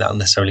 I don't think that'll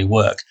necessarily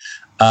work.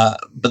 But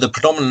the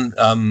predominant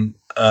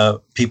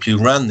people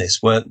who ran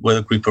this were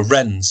a group of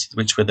Wrens,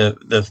 which were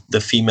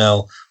the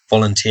female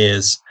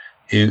volunteers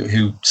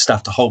who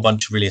staffed a whole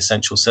bunch of really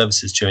essential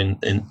services during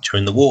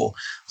the war.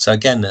 So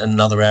again,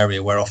 another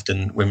area where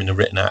often women are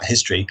written out of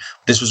history.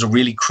 This was a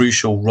really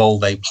crucial role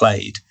they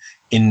played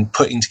in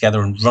putting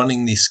together and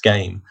running this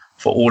game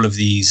for all of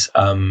these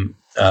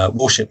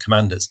warship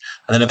commanders.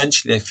 And then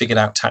eventually they figured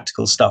out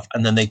tactical stuff,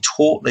 and then they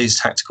taught these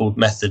tactical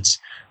methods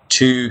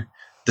to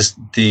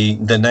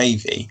the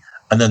Navy,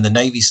 and then the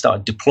Navy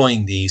started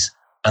deploying these,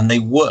 and they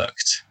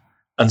worked.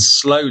 And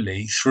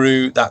slowly,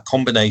 through that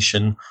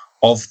combination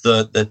of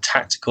the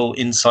tactical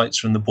insights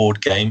from the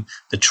board game,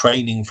 the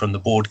training from the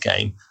board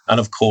game, and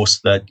of course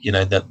the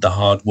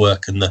hard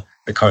work and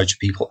the courage of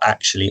people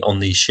actually on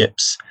these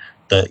ships,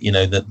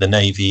 the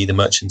Navy, the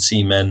merchant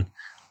seamen,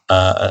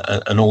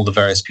 and all the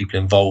various people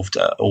involved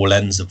at all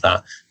ends of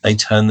that, they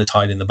turned the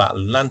tide in the Battle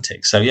of the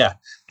Atlantic. So yeah,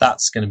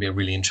 that's going to be a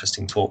really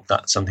interesting talk.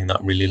 That's something that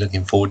I'm really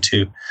looking forward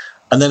to.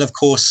 And then of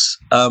course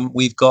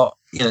we've got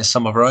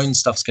some of our own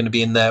stuff's going to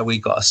be in there.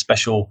 We've got a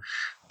special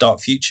Dark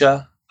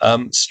Future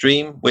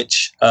stream,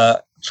 which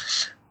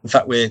in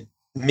fact we're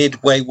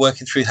midway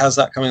working through. How's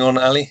that coming on,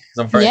 Ali?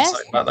 I'm very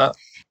excited about that.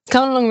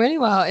 Coming along really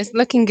well. It's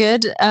looking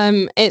good.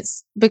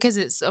 It's because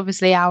it's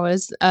obviously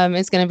ours.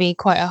 It's going to be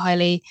quite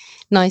a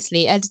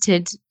nicely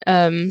edited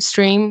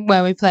stream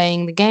where we're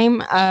playing the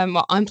game.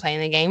 Well, I'm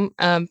playing the game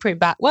pretty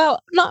bad.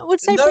 Well, I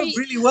would say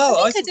really well.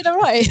 I did all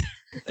right.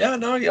 Yeah,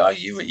 no,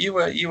 you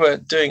were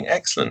doing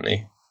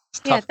excellently.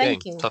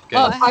 Thank you. Tough game.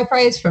 Well, high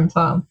praise from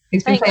Tom.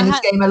 He's been playing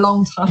this game a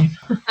long time.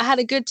 I had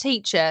a good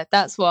teacher.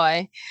 That's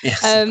why.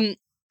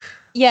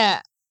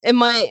 Yes. In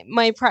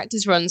my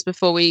practice runs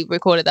before we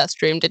recorded that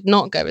stream did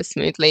not go as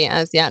smoothly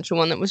as the actual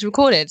one that was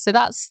recorded. So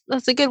that's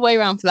a good way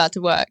around for that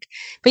to work.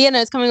 But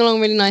it's coming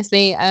along really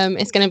nicely.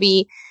 It's going to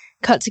be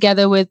cut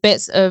together with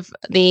bits of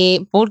the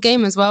board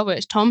game as well,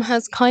 which Tom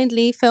has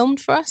kindly filmed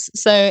for us.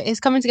 So it's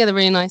coming together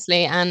really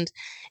nicely, and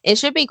it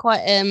should be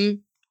quite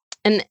an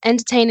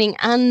entertaining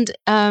and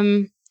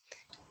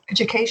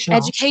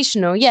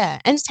Educational, yeah,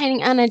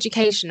 entertaining and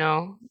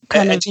educational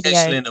kind of video.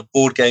 Educational in a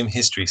board game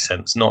history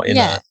sense, not in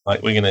a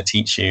like we're going to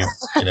teach you,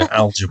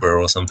 algebra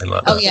or something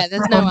like that. Oh yeah,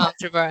 there's no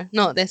algebra.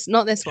 Not this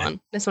one.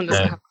 This one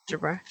doesn't have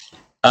algebra.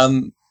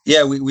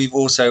 Yeah, we're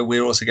also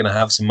going to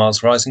have some Mars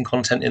Horizon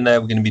content in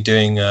there. We're going to be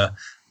doing a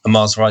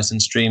Mars Horizon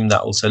stream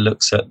that also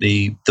looks at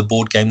the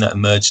board game that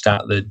emerged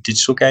out of the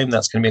digital game.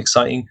 That's going to be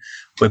exciting.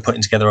 We're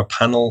putting together a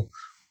panel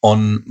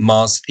on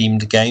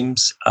Mars-themed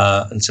games,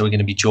 and so we're going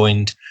to be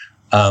joined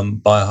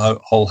by a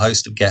whole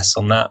host of guests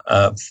on that,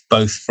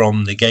 both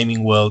from the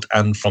gaming world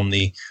and from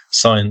the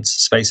science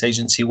space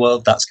agency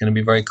world. That's going to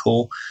be very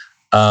cool.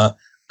 And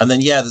then,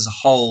 there's a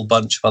whole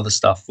bunch of other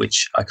stuff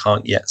which I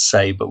can't yet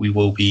say, but we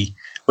will be.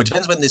 Well, it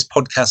depends when this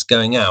podcast's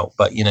going out,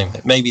 but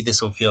maybe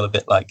this will feel a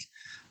bit like,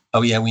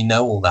 oh yeah, we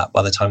know all that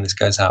by the time this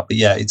goes out. But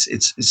yeah,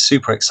 it's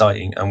super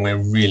exciting, and we're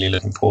really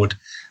looking forward.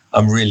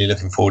 I'm really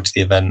looking forward to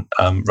the event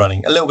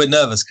running. A little bit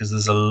nervous because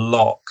there's a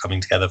lot coming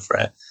together for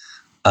it.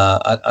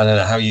 I don't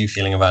know, how are you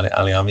feeling about it,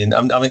 Ali? I mean,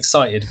 I'm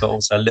excited, but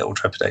also a little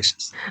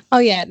trepidatious. Oh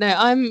yeah, no,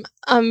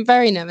 I'm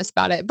very nervous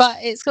about it, but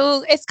it's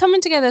cool. It's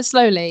coming together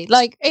slowly.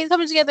 Like, it's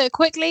coming together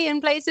quickly in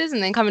places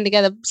and then coming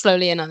together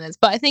slowly in others.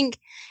 But I think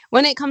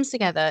when it comes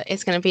together,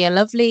 it's going to be a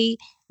lovely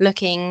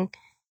looking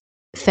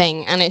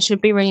thing, and it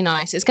should be really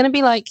nice. It's going to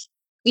be like,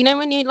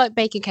 when you like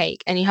bake a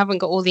cake and you haven't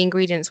got all the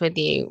ingredients with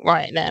you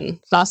right then,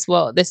 that's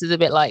what this is a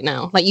bit like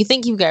now. Like, you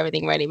think you've got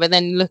everything ready, but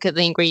then look at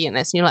the ingredient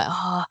list and you're like,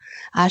 I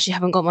actually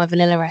haven't got my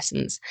vanilla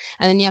essence.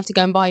 And then you have to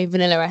go and buy your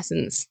vanilla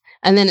essence,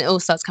 and then it all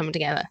starts coming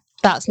together.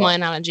 That's my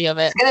analogy of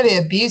it. It's going to be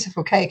a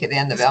beautiful cake at the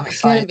end of it. I'm excited.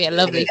 It's going to be a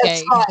lovely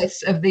cake. A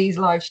slice of these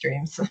live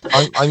streams.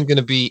 I'm going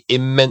to be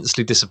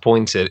immensely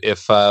disappointed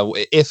if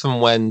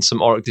and when some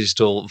Auroch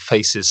Digital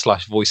faces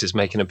 / voices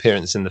make an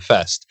appearance in the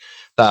fest,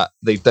 that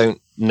they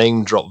don't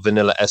name drop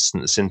vanilla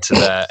essence into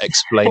their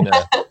explainer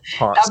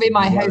parts. That'll be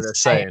my host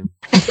saying.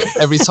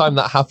 Every time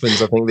that happens,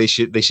 I think they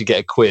should get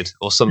a quid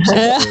or something.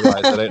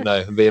 I don't know.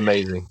 It'd be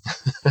amazing.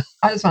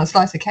 I just want a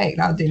slice of cake.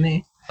 That would do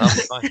me.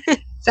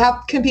 So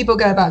how can people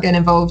go about getting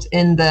involved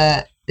in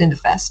the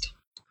fest?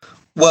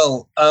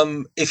 Well,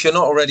 if you're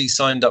not already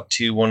signed up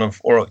to one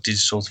of Auroch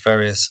Digital's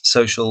various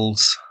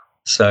socials,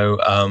 so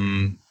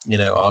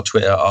our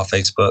Twitter, our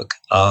Facebook,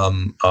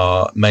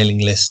 our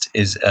mailing list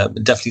is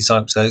definitely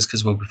sign up to those,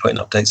 because we'll be putting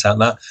updates out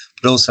that.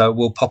 But also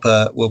we'll pop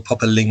a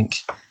link.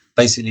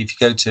 Basically, if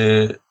you go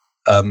to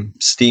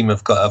Steam,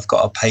 I've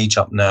got a page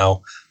up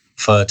now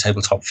for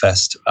Tabletop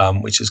Fest,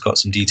 which has got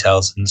some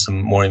details and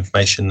some more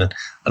information, and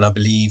I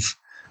believe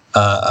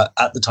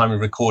at the time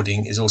of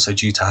recording is also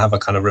due to have a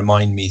kind of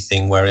remind me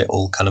thing where it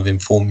will kind of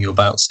inform you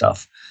about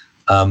stuff.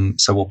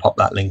 So we'll pop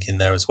that link in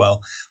there as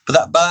well.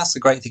 But that's the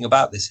great thing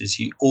about this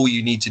is all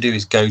you need to do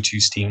is go to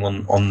Steam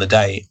on the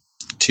day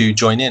to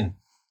join in.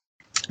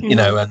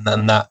 Mm-hmm.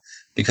 And that,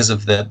 because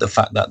of the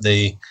fact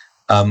that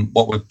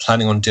what we're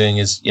planning on doing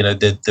is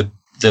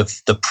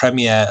the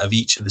premiere of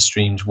each of the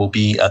streams will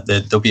be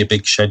there'll be a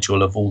big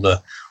schedule of all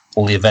the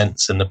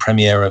events, and the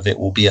premiere of it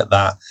will be at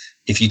that.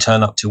 If you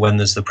turn up to when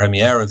there's the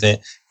premiere of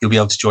it, you'll be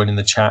able to join in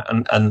the chat.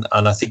 And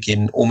I think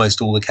in almost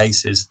all the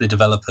cases, the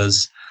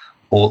developers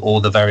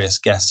or the various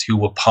guests who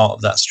were part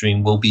of that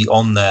stream will be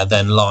on there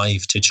then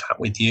live to chat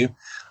with you.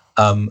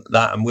 And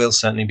we'll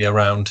certainly be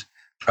around.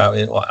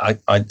 I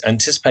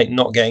anticipate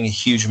not getting a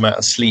huge amount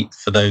of sleep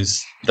for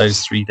those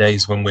 3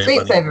 days when we're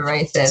sleep's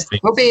overrated.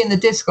 We'll be in the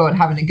Discord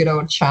having a good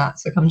old chat,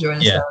 so come join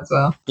us there as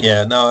well.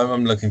 Yeah, no,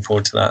 I'm looking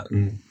forward to that.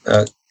 And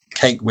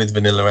cake with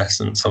vanilla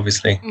essence,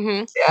 obviously.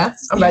 Mm-hmm. Yeah,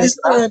 I'm ready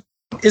for that.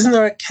 Isn't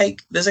there a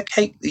cake? There's a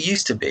cake that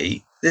used to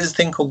be. There's a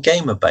thing called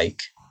Gamer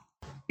Bake.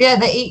 Yeah,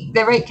 they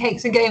rate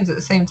cakes and games at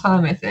the same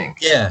time, I think.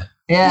 Yeah.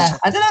 Yeah,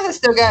 I don't know if it's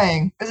still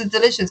going. It's a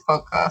delicious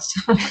podcast.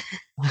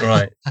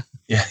 Right.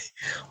 Yeah.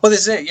 Well,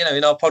 this is it.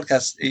 In our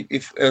podcast,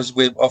 as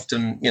we're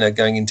often,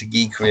 going into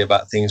geekery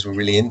about things we're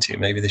really into,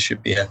 maybe there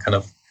should be a kind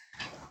of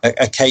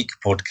a cake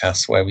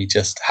podcast where we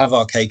just have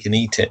our cake and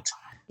eat it.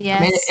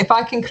 Yes. I mean, if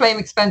I can claim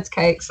expense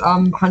cakes,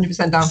 I'm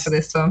 100% down for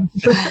this, Tom.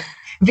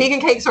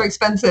 Vegan cakes are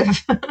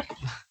expensive.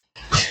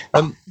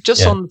 On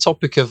the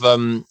topic of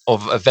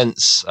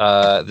events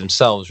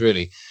themselves,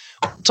 really,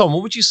 Tom,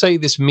 what would you say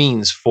this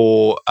means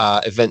for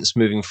events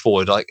moving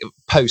forward, like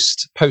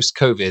post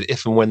COVID,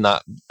 if and when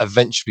that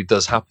eventually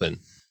does happen?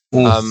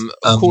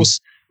 Of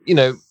course,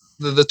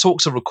 the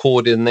talks are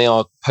recorded and they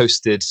are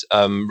posted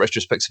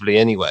retrospectively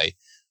anyway.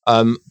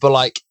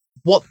 But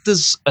what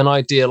does an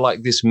idea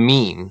like this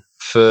mean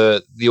for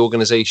the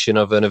organization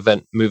of an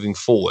event moving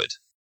forward?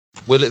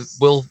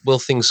 Will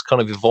things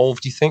kind of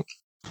evolve, do you think?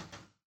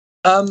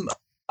 I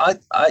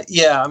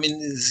mean,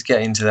 this is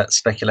getting into that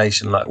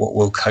speculation, like what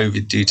will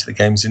COVID do to the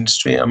games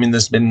industry? I mean,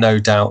 there's been no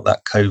doubt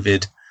that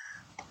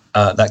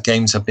that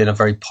games have been a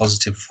very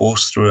positive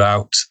force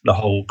throughout the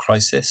whole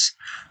crisis.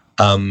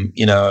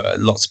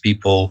 Lots of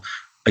people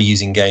are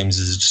using games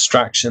as a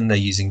distraction. They're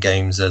using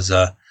games as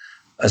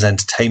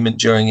entertainment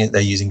during it.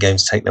 They're using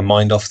games to take their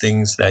mind off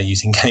things. They're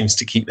using games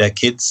to keep their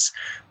kids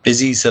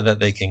busy so that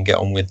they can get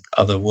on with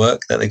other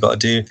work that they got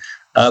to do.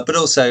 But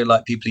also,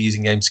 like, people are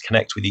using games to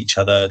connect with each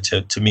other,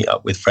 to meet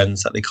up with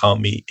friends that they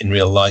can't meet in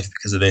real life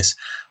because of this.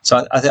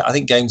 So I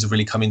think games have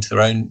really come into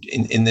their own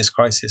in this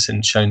crisis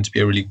and shown to be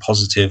a really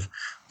positive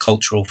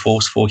cultural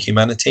force for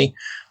humanity.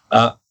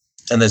 And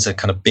there's a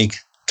kind of big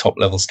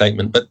top-level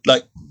statement. But,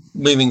 like,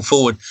 moving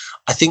forward,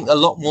 I think a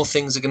lot more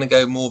things are going to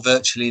go more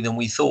virtually than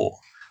we thought.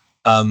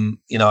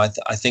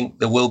 I think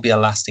there will be a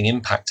lasting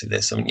impact of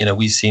this. I mean,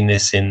 we've seen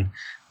this in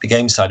the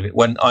game side of it.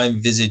 When I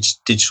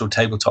envisaged Digital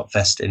Tabletop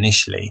Fest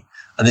initially,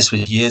 and this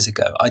was years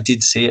ago, I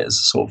did see it as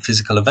a sort of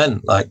physical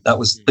event. Like, that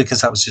was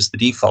because that was just the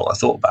default I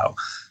thought about.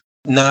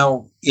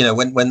 Now,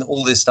 when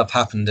all this stuff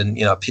happened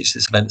and, I pitched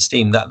this event at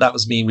Steam, that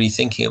was me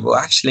rethinking it. Well,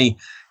 actually,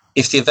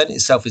 if the event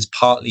itself is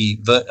partly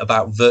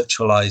about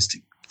virtualized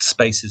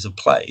spaces of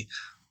play,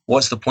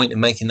 what's the point in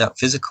making that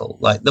physical?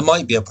 Like, there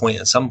might be a point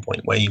at some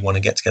point where you want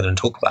to get together and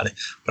talk about it,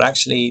 but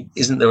actually,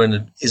 isn't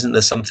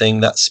there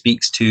something that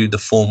speaks to the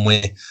form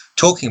we're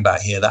talking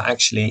about here, that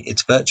actually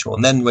it's virtual?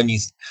 And then when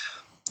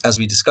as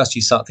we discussed,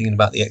 you start thinking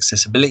about the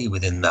accessibility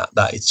within that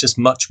it's just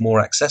much more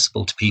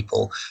accessible to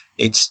people.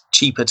 It's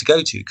cheaper to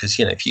go to because,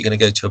 if you're going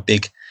to go to a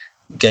big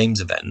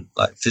games event,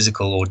 like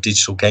physical or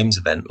digital games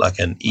event, like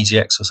an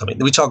EGX or something,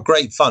 which are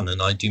great fun,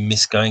 and I do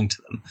miss going to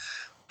them,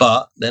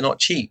 but they're not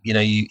cheap.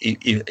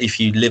 If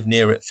you live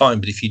near it, fine.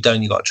 But if you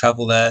don't, you've got to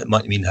travel there. It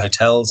might mean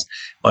hotels,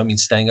 might mean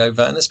staying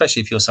over. And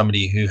especially if you're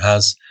somebody who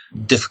has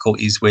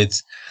difficulties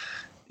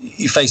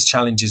you face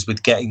challenges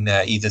with getting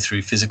there, either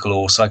through physical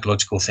or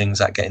psychological things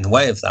that get in the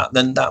way of that,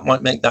 then that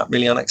might make that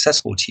really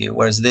inaccessible to you.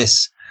 Whereas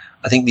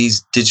I think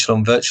these digital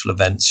and virtual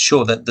events,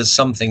 sure, that there's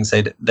some things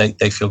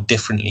they feel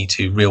differently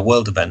to real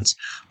world events,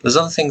 but there's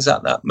other things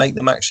that make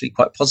them actually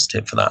quite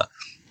positive for that.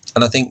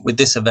 And I think with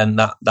this event,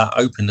 that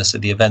openness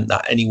of the event,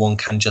 that anyone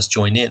can just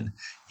join in,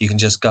 you can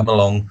just come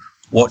along,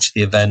 watch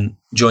the event,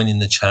 join in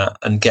the chat,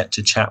 and get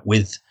to chat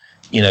with,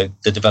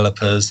 the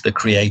developers, the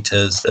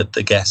creators,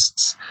 the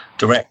guests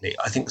directly.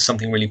 I think there's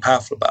something really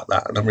powerful about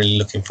that, and I'm really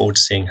looking forward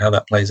to seeing how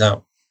that plays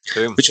out.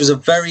 Boom. Which was a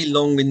very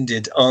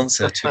long-winded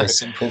answer to a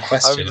simple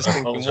question. I was just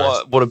thinking,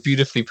 what a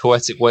beautifully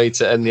poetic way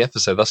to end the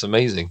episode. That's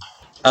amazing.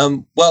 I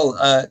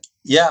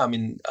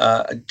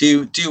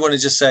do want to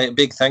just say a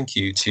big thank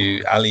you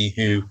to Ali,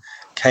 who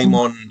came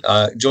on,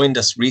 joined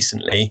us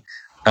recently,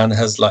 and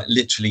has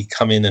literally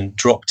come in and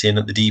dropped in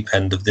at the deep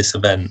end of this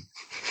event,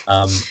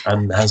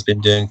 and has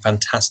been doing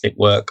fantastic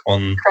work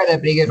on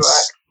incredibly good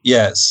work.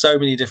 Yeah, so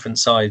many different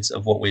sides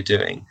of what we're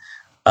doing.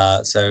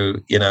 And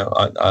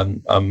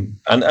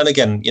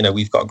again,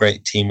 we've got a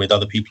great team with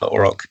other people at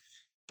Auroch,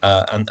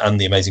 and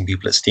the amazing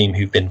people at Steam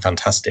who've been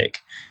fantastic.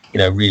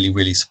 Really,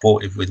 really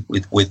supportive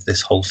with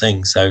this whole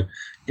thing. So,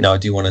 I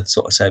do want to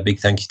sort of say a big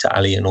thank you to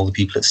Ali and all the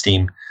people at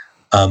Steam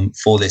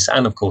for this,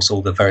 and of course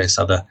all the various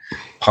other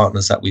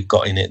partners that we've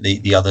got in it,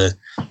 the other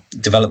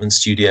development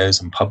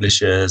studios and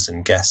publishers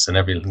and guests and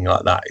everything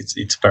like that.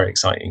 It's very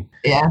exciting.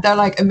 Yeah, they're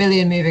like a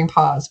million moving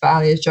parts, but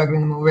Ali is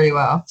juggling them all really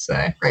well.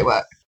 So great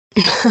work.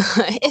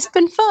 It's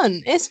been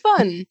fun. It's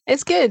fun.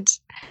 It's good.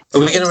 Are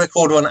we going to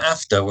record one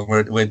after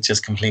when we're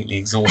just completely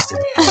exhausted?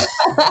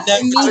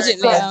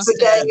 Immediately after.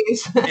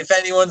 If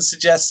anyone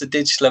suggests a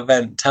digital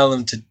event, tell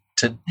them to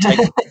take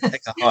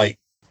a hike.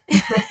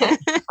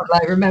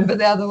 Remember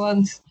the other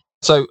ones.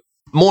 So,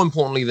 more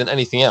importantly than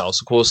anything else,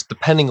 of course,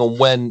 depending on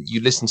when you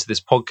listen to this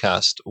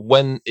podcast,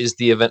 when is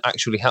the event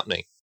actually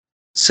happening?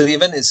 So the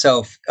event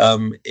itself,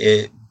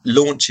 it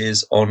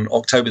launches on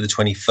October the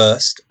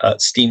 21st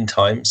at Steam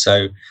time.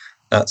 So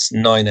that's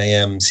 9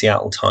 a.m.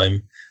 Seattle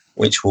time,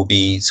 which will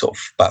be sort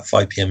of about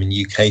 5 p.m. in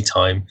UK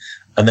time.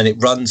 And then it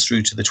runs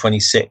through to the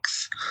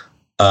 26th.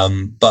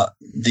 But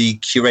the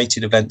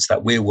curated events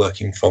that we're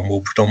working from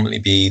will predominantly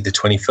be the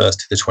 21st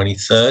to the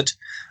 23rd.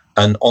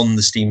 And on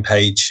the Steam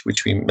page,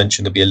 which we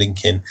mentioned, there'll be a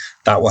link in,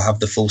 that will have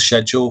the full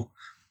schedule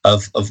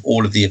of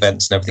all of the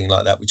events and everything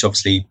like that, which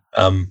obviously,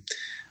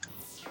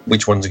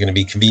 which ones are going to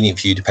be convenient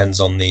for you depends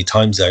on the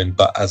time zone.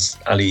 But as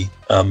Ali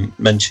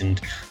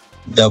mentioned,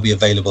 they'll be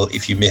available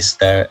if you missed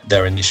their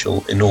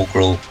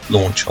inaugural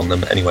launch on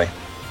them anyway.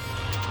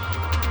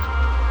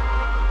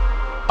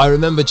 I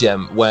remember,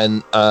 Jem,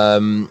 when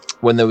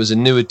there was a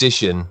new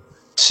addition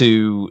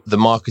to the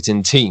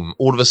marketing team,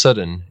 all of a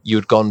sudden you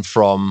had gone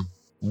from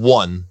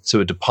one to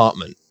a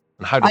department.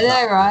 And how did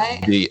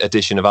right? The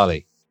addition of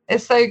Ali?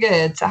 It's so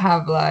good to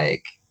have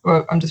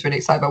I'm just really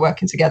excited about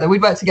working together.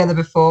 We'd worked together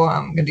before.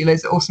 I'm going to do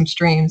loads of awesome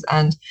streams,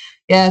 and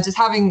just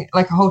having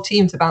a whole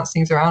team to bounce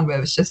things around with.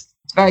 It's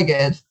very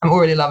good. I'm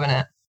already loving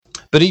it.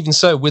 But even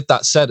so, with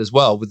that said as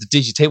well, with the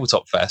Digi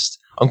Tabletop Fest,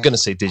 I'm going to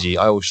say Digi.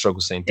 I always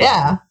struggle saying Digi.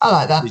 Yeah, I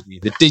like that. Digi,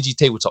 the Digi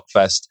Tabletop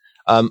Fest.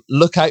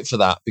 Look out for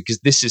that, because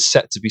this is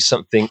set to be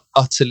something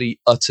utterly,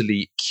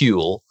 utterly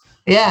cool.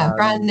 Yeah,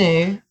 brand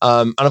new.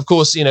 And of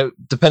course,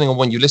 depending on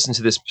when you listen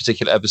to this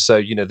particular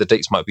episode, the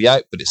dates might be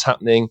out, but it's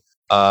happening.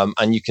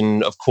 And you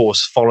can, of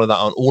course, follow that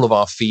on all of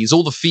our feeds,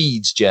 all the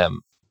feeds, Jem.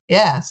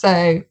 Yeah,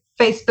 so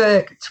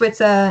Facebook,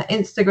 Twitter,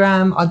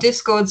 Instagram. Our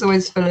Discord's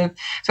always full of,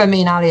 so me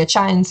and Ali are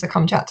chatting, so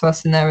come chat to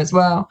us in there as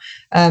well.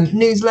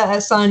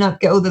 Newsletter, sign up,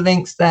 get all the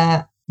links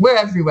there. We're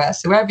everywhere,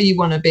 so wherever you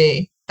want to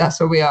be, that's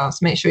where we are. So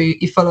make sure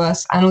you follow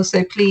us, and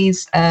also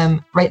please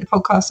rate the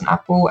podcast on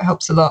Apple. It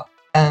helps a lot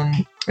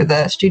with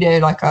a studio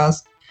like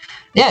ours.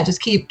 Yeah,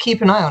 just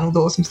keep an eye on all the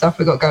awesome stuff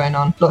we've got going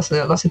on. Lots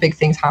of big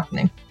things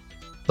happening.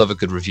 Love a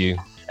good review.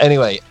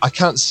 Anyway, I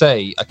can't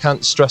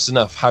stress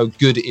enough how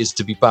good it is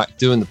to be back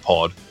doing the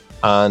pod.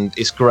 And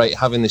it's great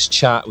having this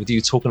chat with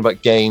you, talking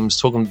about games,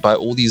 talking about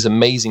all these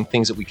amazing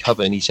things that we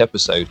cover in each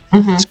episode.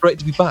 It's great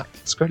to be back.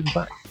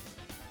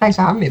 Thanks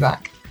for having me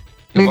back.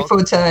 Looking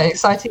forward to an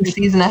exciting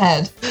season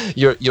ahead.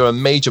 You're a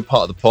major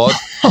part of the pod.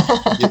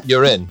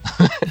 You're in.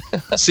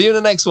 See you in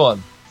the next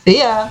one. See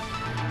ya.